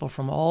with people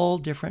from all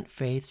different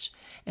faiths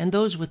and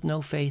those with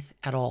no faith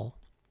at all.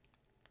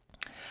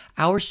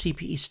 Our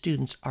CPE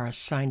students are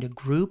assigned a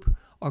group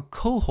or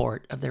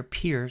cohort of their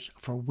peers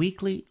for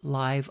weekly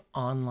live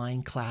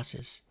online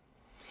classes.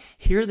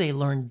 Here they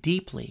learn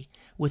deeply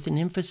with an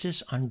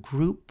emphasis on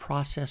group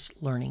process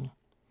learning.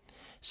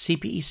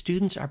 CPE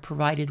students are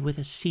provided with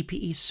a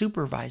CPE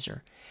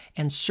supervisor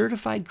and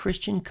certified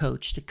Christian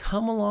coach to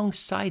come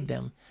alongside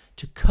them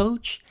to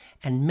coach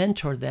and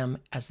mentor them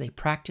as they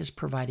practice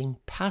providing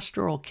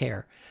pastoral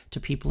care to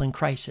people in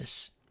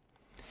crisis.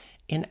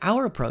 In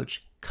our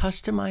approach,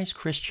 customized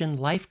Christian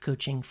life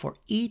coaching for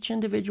each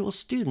individual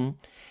student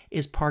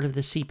is part of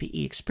the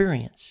CPE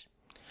experience.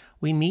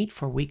 We meet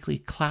for weekly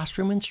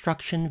classroom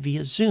instruction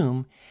via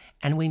Zoom,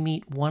 and we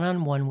meet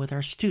one-on-one with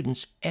our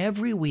students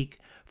every week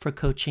for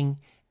coaching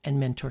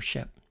and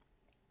mentorship.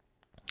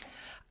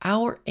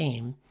 Our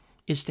aim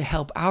is to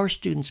help our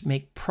students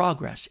make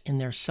progress in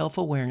their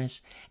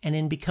self-awareness and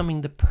in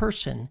becoming the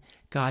person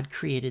God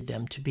created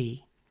them to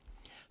be.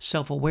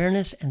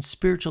 Self-awareness and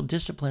spiritual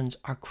disciplines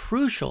are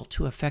crucial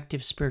to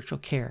effective spiritual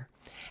care,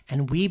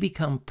 and we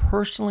become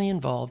personally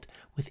involved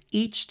with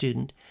each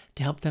student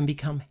to help them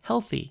become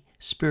healthy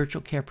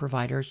spiritual care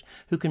providers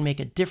who can make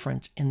a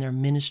difference in their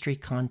ministry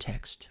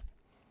context.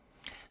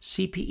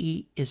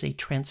 CPE is a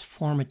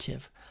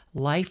transformative,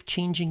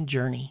 life-changing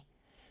journey.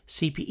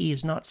 CPE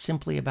is not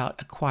simply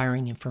about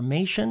acquiring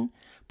information,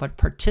 but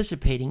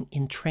participating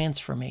in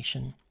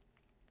transformation.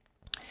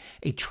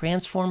 A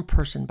transformed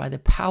person by the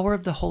power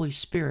of the Holy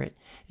Spirit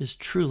is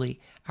truly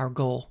our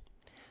goal.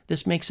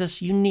 This makes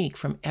us unique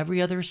from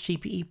every other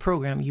CPE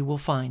program you will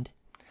find.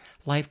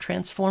 Life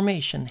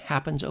transformation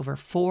happens over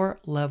 4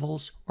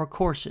 levels or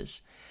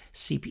courses: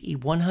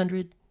 CPE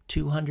 100,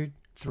 200,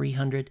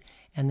 300,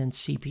 and then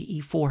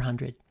CPE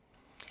 400.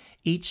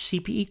 Each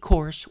CPE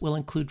course will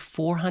include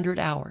 400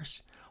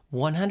 hours,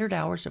 100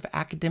 hours of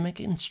academic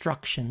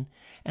instruction,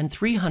 and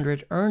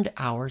 300 earned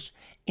hours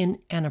in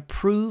an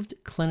approved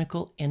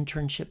clinical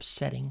internship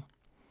setting.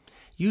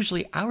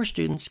 Usually, our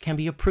students can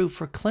be approved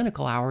for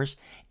clinical hours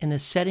in the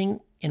setting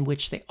in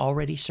which they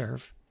already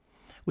serve.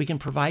 We can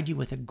provide you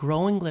with a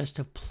growing list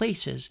of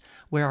places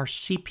where our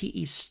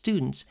CPE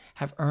students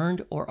have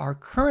earned or are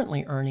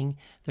currently earning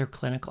their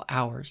clinical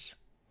hours.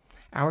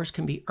 Hours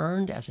can be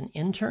earned as an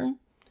intern,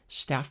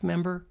 staff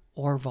member,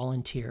 or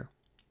volunteer.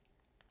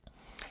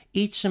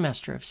 Each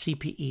semester of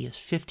CPE is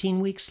 15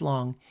 weeks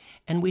long,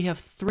 and we have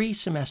 3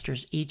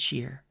 semesters each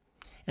year.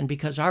 And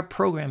because our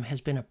program has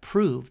been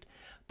approved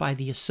by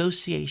the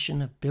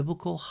Association of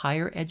Biblical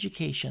Higher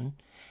Education,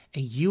 a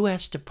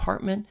U.S.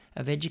 Department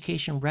of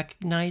Education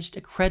recognized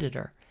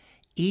accreditor,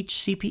 each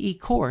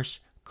CPE course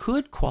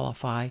could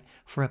qualify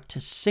for up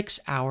to 6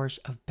 hours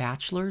of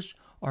bachelor's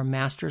or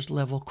master's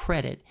level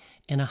credit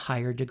in a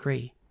higher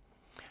degree.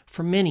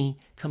 For many,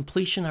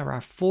 completion of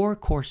our 4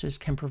 courses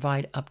can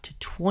provide up to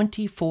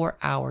 24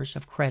 hours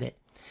of credit.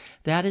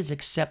 That is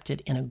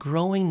accepted in a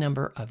growing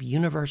number of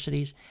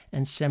universities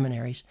and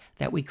seminaries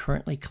that we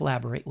currently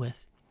collaborate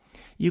with.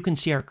 You can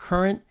see our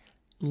current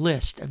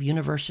list of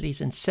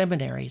universities and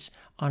seminaries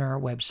on our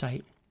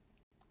website.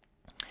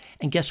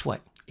 And guess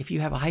what? If you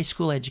have a high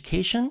school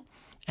education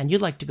and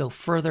you'd like to go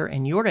further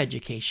in your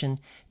education,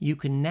 you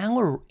can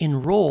now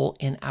enroll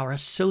in our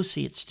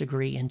associate's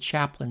degree in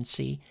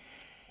chaplaincy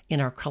in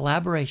our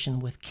collaboration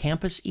with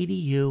Campus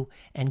EDU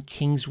and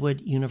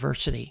Kingswood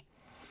University.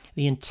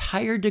 The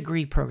entire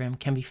degree program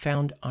can be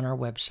found on our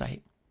website.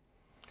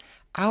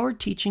 Our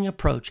teaching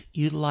approach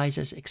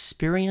utilizes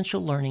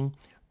experiential learning,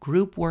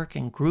 group work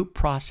and group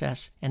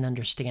process and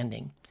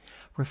understanding,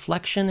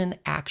 reflection and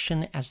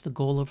action as the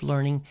goal of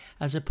learning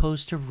as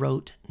opposed to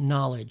rote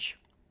knowledge.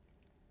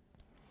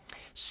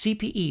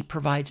 CPE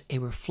provides a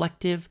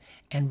reflective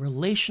and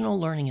relational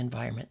learning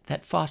environment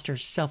that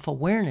fosters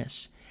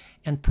self-awareness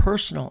and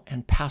personal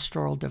and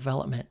pastoral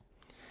development.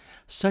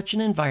 Such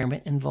an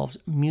environment involves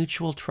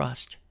mutual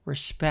trust,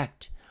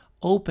 respect,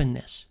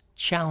 openness,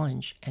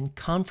 challenge, and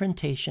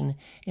confrontation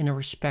in a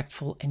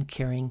respectful and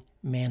caring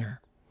manner.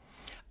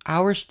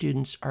 Our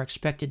students are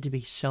expected to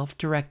be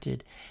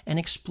self-directed and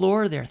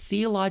explore their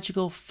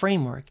theological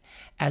framework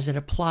as it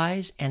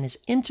applies and is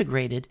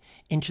integrated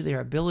into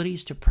their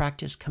abilities to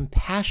practice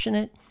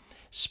compassionate,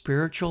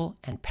 spiritual,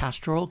 and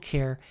pastoral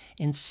care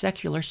in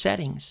secular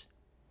settings.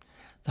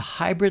 The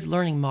hybrid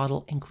learning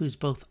model includes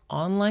both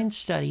online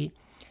study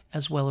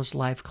as well as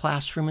live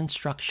classroom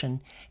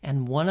instruction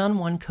and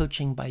one-on-one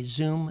coaching by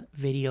Zoom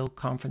video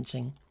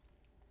conferencing.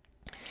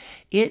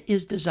 It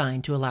is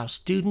designed to allow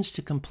students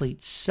to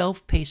complete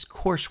self-paced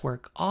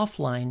coursework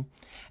offline,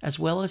 as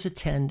well as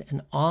attend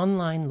an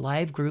online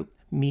live group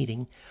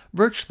meeting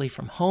virtually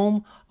from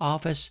home,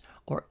 office,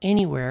 or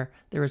anywhere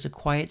there is a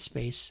quiet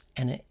space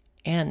and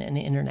an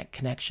internet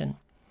connection.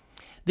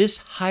 This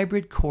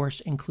hybrid course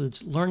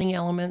includes learning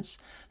elements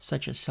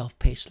such as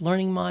self-paced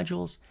learning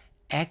modules,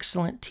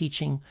 excellent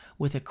teaching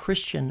with a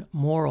Christian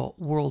moral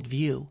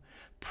worldview,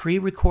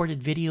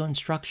 pre-recorded video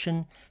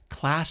instruction,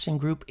 class and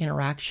group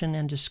interaction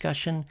and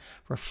discussion,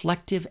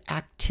 reflective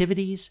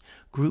activities,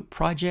 group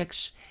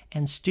projects,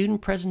 and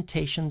student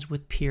presentations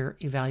with peer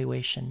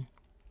evaluation.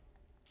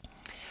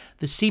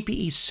 The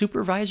CPE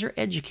supervisor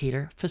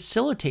educator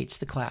facilitates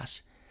the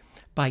class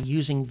by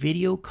using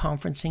video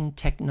conferencing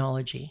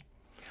technology.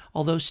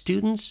 Although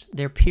students,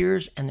 their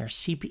peers, and their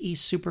CPE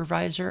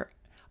supervisor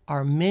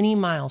are many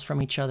miles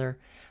from each other,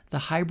 the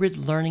hybrid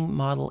learning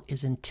model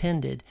is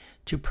intended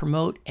to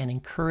promote and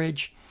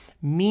encourage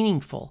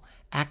meaningful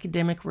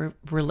academic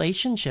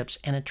relationships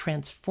and a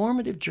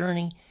transformative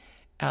journey,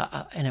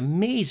 an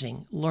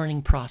amazing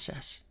learning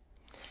process.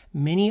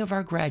 Many of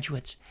our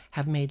graduates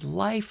have made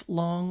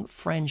lifelong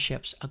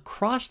friendships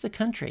across the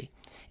country,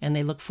 and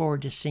they look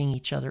forward to seeing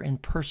each other in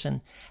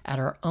person at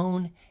our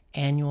own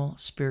annual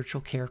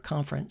spiritual care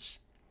conference.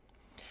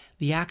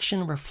 The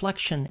Action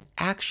Reflection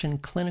Action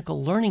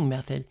Clinical Learning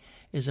Method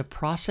is a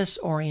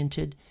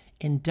process-oriented,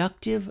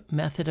 inductive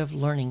method of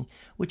learning,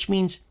 which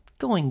means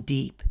going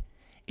deep.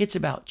 It's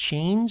about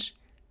change,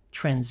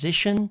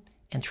 transition,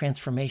 and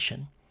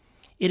transformation.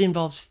 It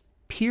involves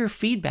peer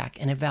feedback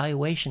and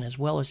evaluation, as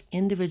well as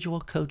individual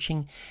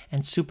coaching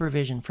and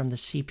supervision from the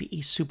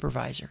CPE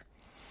supervisor.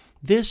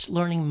 This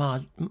learning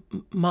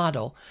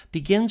model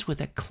begins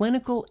with a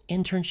clinical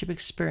internship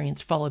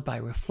experience, followed by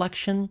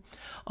reflection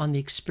on the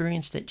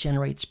experience that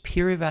generates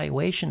peer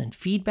evaluation and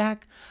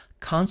feedback,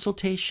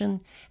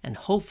 consultation, and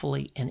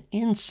hopefully an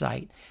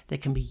insight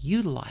that can be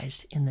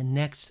utilized in the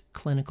next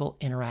clinical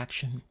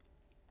interaction.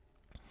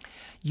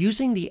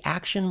 Using the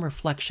action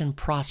reflection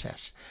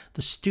process,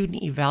 the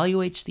student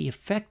evaluates the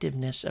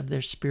effectiveness of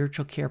their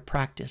spiritual care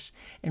practice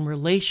in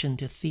relation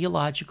to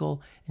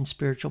theological and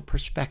spiritual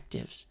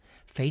perspectives,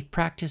 faith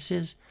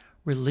practices,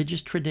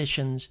 religious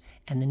traditions,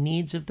 and the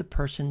needs of the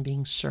person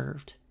being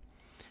served.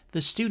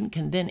 The student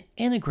can then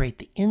integrate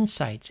the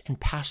insights and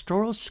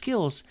pastoral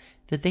skills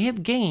that they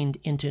have gained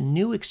into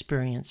new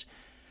experience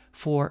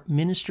for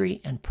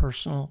ministry and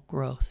personal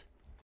growth.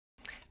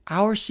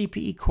 Our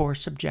CPE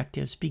course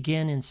objectives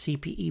begin in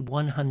CPE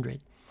 100,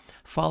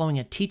 following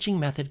a teaching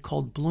method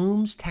called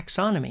Bloom's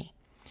taxonomy.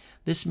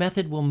 This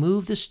method will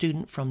move the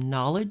student from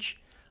knowledge,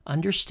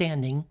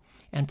 understanding,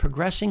 and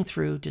progressing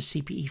through to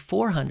CPE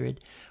 400,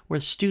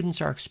 where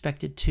students are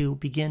expected to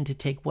begin to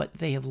take what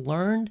they have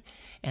learned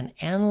and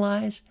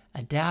analyze,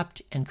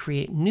 adapt, and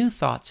create new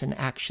thoughts and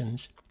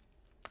actions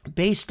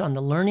based on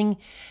the learning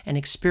and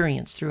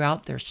experience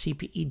throughout their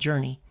CPE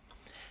journey.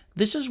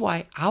 This is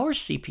why our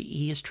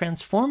CPE is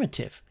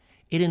transformative.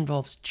 It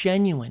involves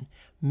genuine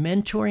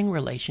mentoring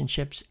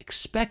relationships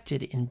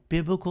expected in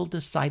biblical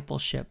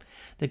discipleship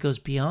that goes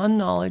beyond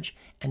knowledge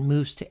and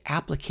moves to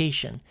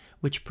application,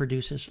 which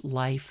produces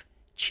life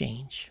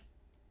change.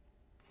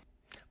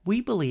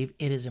 We believe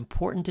it is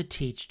important to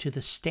teach to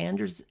the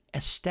standards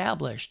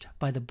established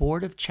by the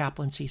Board of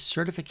Chaplaincy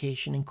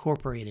Certification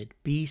Incorporated,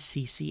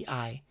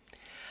 BCCI.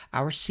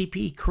 Our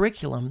CPE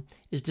curriculum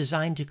is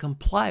designed to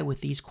comply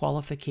with these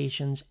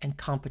qualifications and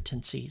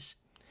competencies.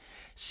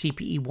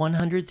 CPE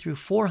 100 through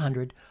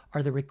 400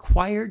 are the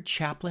required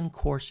chaplain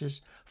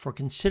courses for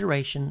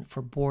consideration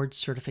for board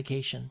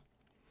certification.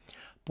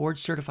 Board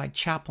Certified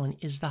Chaplain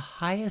is the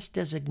highest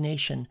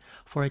designation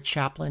for a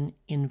chaplain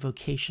in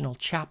vocational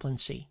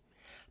chaplaincy.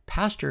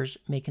 Pastors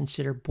may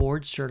consider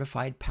Board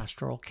Certified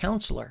Pastoral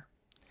Counselor.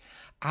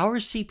 Our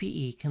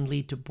CPE can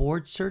lead to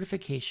board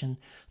certification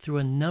through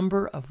a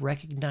number of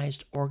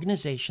recognized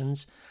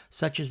organizations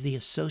such as the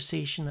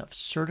Association of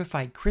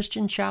Certified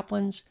Christian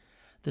Chaplains,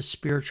 the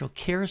Spiritual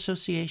Care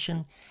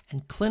Association,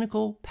 and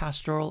Clinical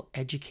Pastoral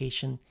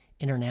Education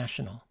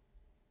International.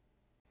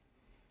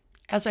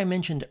 As I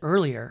mentioned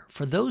earlier,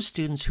 for those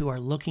students who are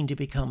looking to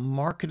become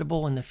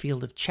marketable in the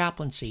field of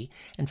chaplaincy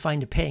and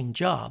find a paying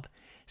job,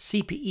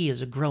 CPE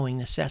is a growing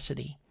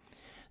necessity.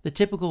 The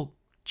typical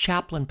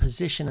chaplain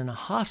position in a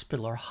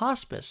hospital or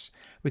hospice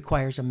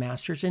requires a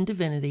master's in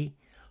divinity,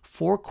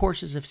 4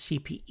 courses of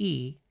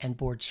CPE, and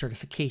board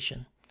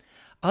certification.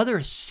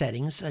 Other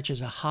settings, such as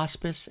a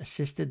hospice,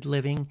 assisted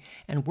living,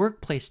 and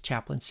workplace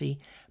chaplaincy,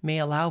 may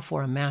allow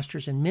for a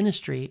master's in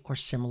ministry or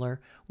similar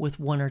with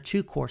 1 or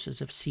 2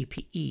 courses of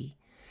CPE.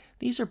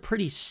 These are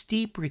pretty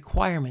steep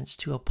requirements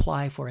to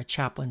apply for a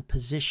chaplain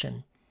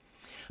position.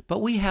 But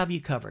we have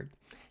you covered.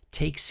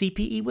 Take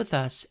CPE with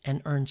us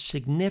and earn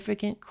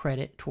significant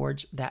credit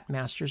towards that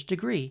master's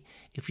degree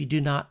if you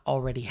do not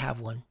already have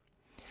one.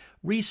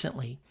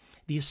 Recently,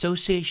 the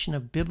Association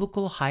of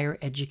Biblical Higher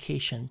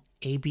Education,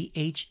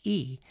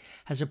 ABHE,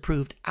 has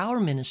approved our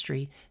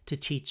ministry to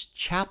teach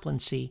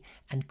chaplaincy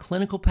and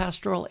clinical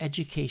pastoral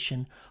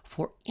education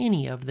for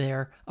any of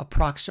their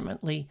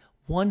approximately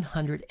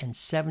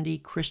 170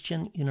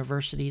 Christian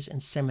universities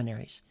and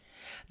seminaries.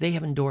 They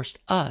have endorsed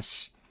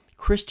us,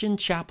 Christian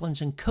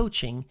chaplains in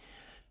coaching,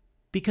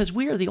 because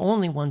we are the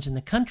only ones in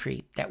the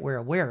country that we're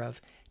aware of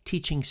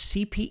teaching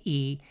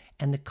CPE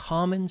and the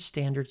common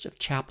standards of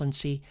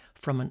chaplaincy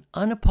from an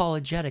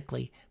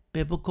unapologetically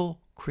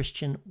biblical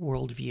Christian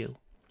worldview.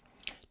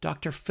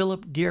 Dr.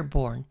 Philip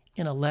Dearborn,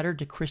 in a letter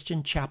to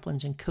Christian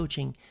chaplains in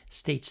coaching,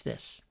 states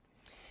this.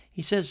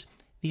 He says,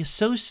 "The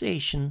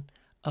Association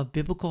of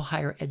Biblical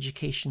Higher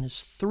Education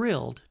is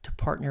thrilled to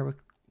partner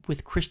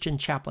with Christian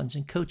chaplains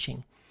in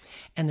coaching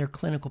and their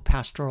clinical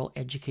pastoral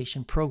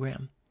education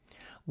program.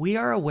 We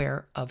are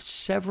aware of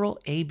several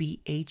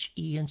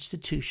ABHE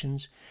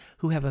institutions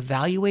who have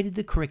evaluated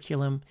the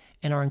curriculum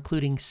and are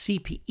including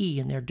CPE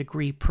in their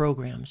degree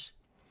programs.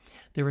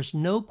 There is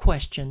no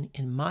question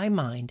in my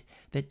mind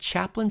that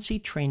chaplaincy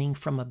training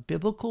from a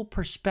biblical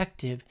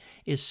perspective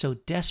is so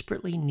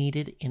desperately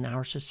needed in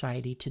our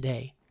society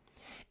today.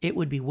 It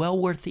would be well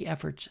worth the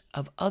efforts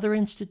of other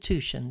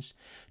institutions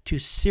to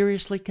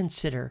seriously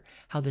consider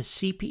how the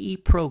CPE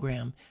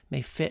program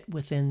may fit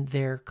within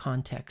their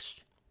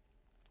context."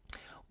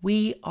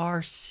 We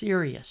are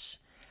serious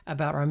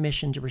about our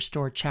mission to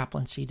restore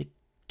chaplaincy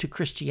to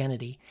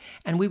Christianity,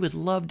 and we would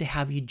love to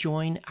have you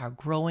join our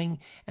growing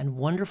and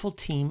wonderful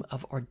team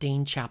of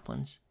ordained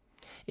chaplains.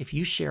 If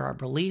you share our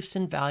beliefs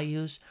and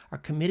values, are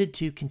committed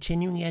to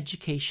continuing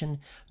education,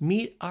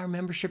 meet our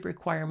membership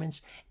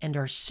requirements, and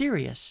are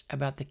serious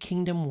about the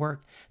kingdom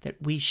work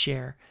that we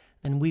share,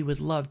 then we would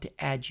love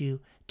to add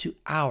you to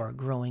our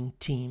growing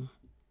team.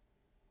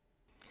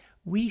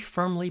 We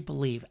firmly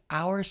believe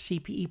our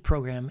CPE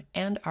program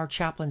and our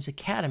Chaplains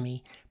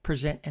Academy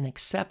present an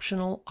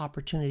exceptional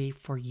opportunity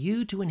for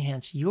you to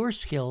enhance your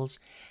skills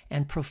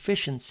and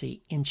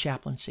proficiency in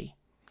chaplaincy.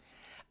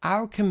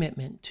 Our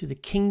commitment to the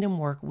kingdom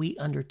work we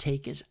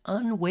undertake is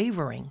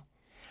unwavering.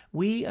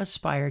 We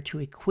aspire to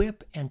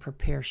equip and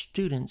prepare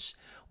students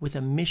with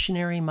a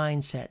missionary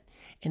mindset,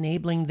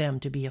 enabling them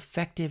to be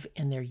effective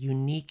in their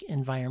unique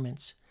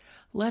environments.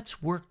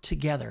 Let's work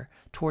together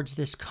towards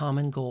this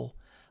common goal.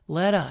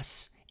 Let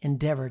us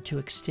endeavor to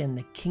extend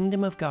the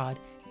kingdom of God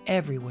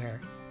everywhere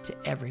to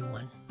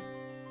everyone.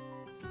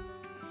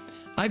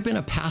 I've been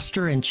a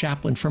pastor and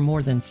chaplain for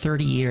more than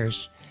 30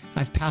 years.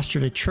 I've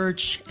pastored a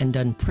church and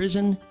done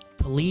prison,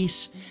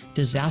 police,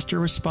 disaster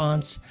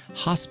response,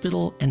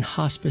 hospital, and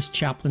hospice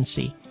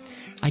chaplaincy.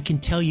 I can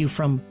tell you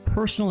from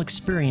personal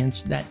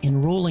experience that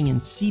enrolling in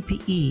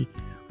CPE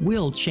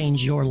will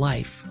change your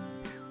life.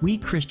 We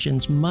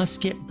Christians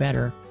must get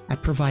better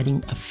at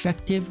providing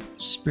effective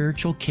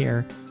spiritual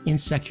care in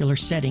secular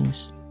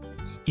settings.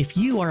 If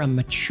you are a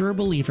mature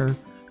believer,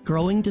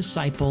 growing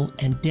disciple,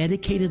 and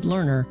dedicated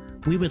learner,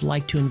 we would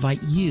like to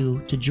invite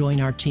you to join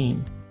our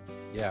team.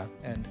 Yeah,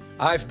 and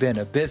I've been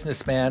a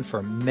businessman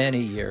for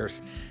many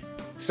years,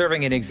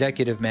 serving in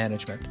executive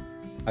management.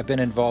 I've been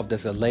involved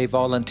as a lay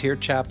volunteer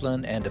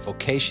chaplain and a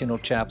vocational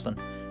chaplain,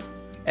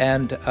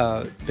 and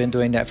been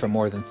doing that for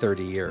more than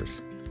 30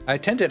 years. I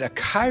attended a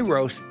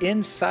Kairos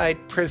Inside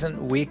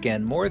Prison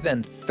weekend more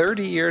than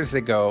 30 years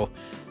ago,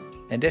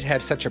 and it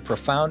had such a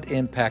profound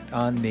impact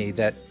on me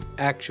that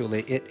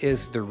actually it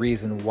is the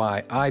reason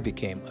why I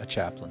became a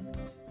chaplain.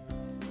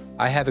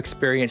 I have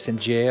experience in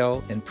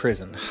jail, in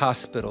prison,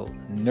 hospital,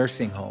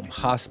 nursing home,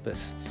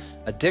 hospice,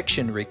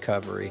 addiction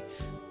recovery,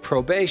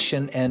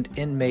 probation, and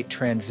inmate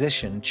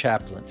transition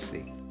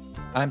chaplaincy.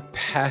 I'm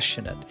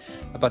passionate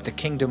about the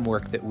kingdom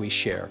work that we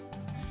share.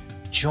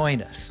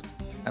 Join us,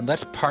 and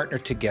let's partner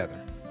together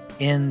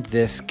in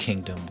this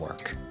kingdom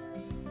work.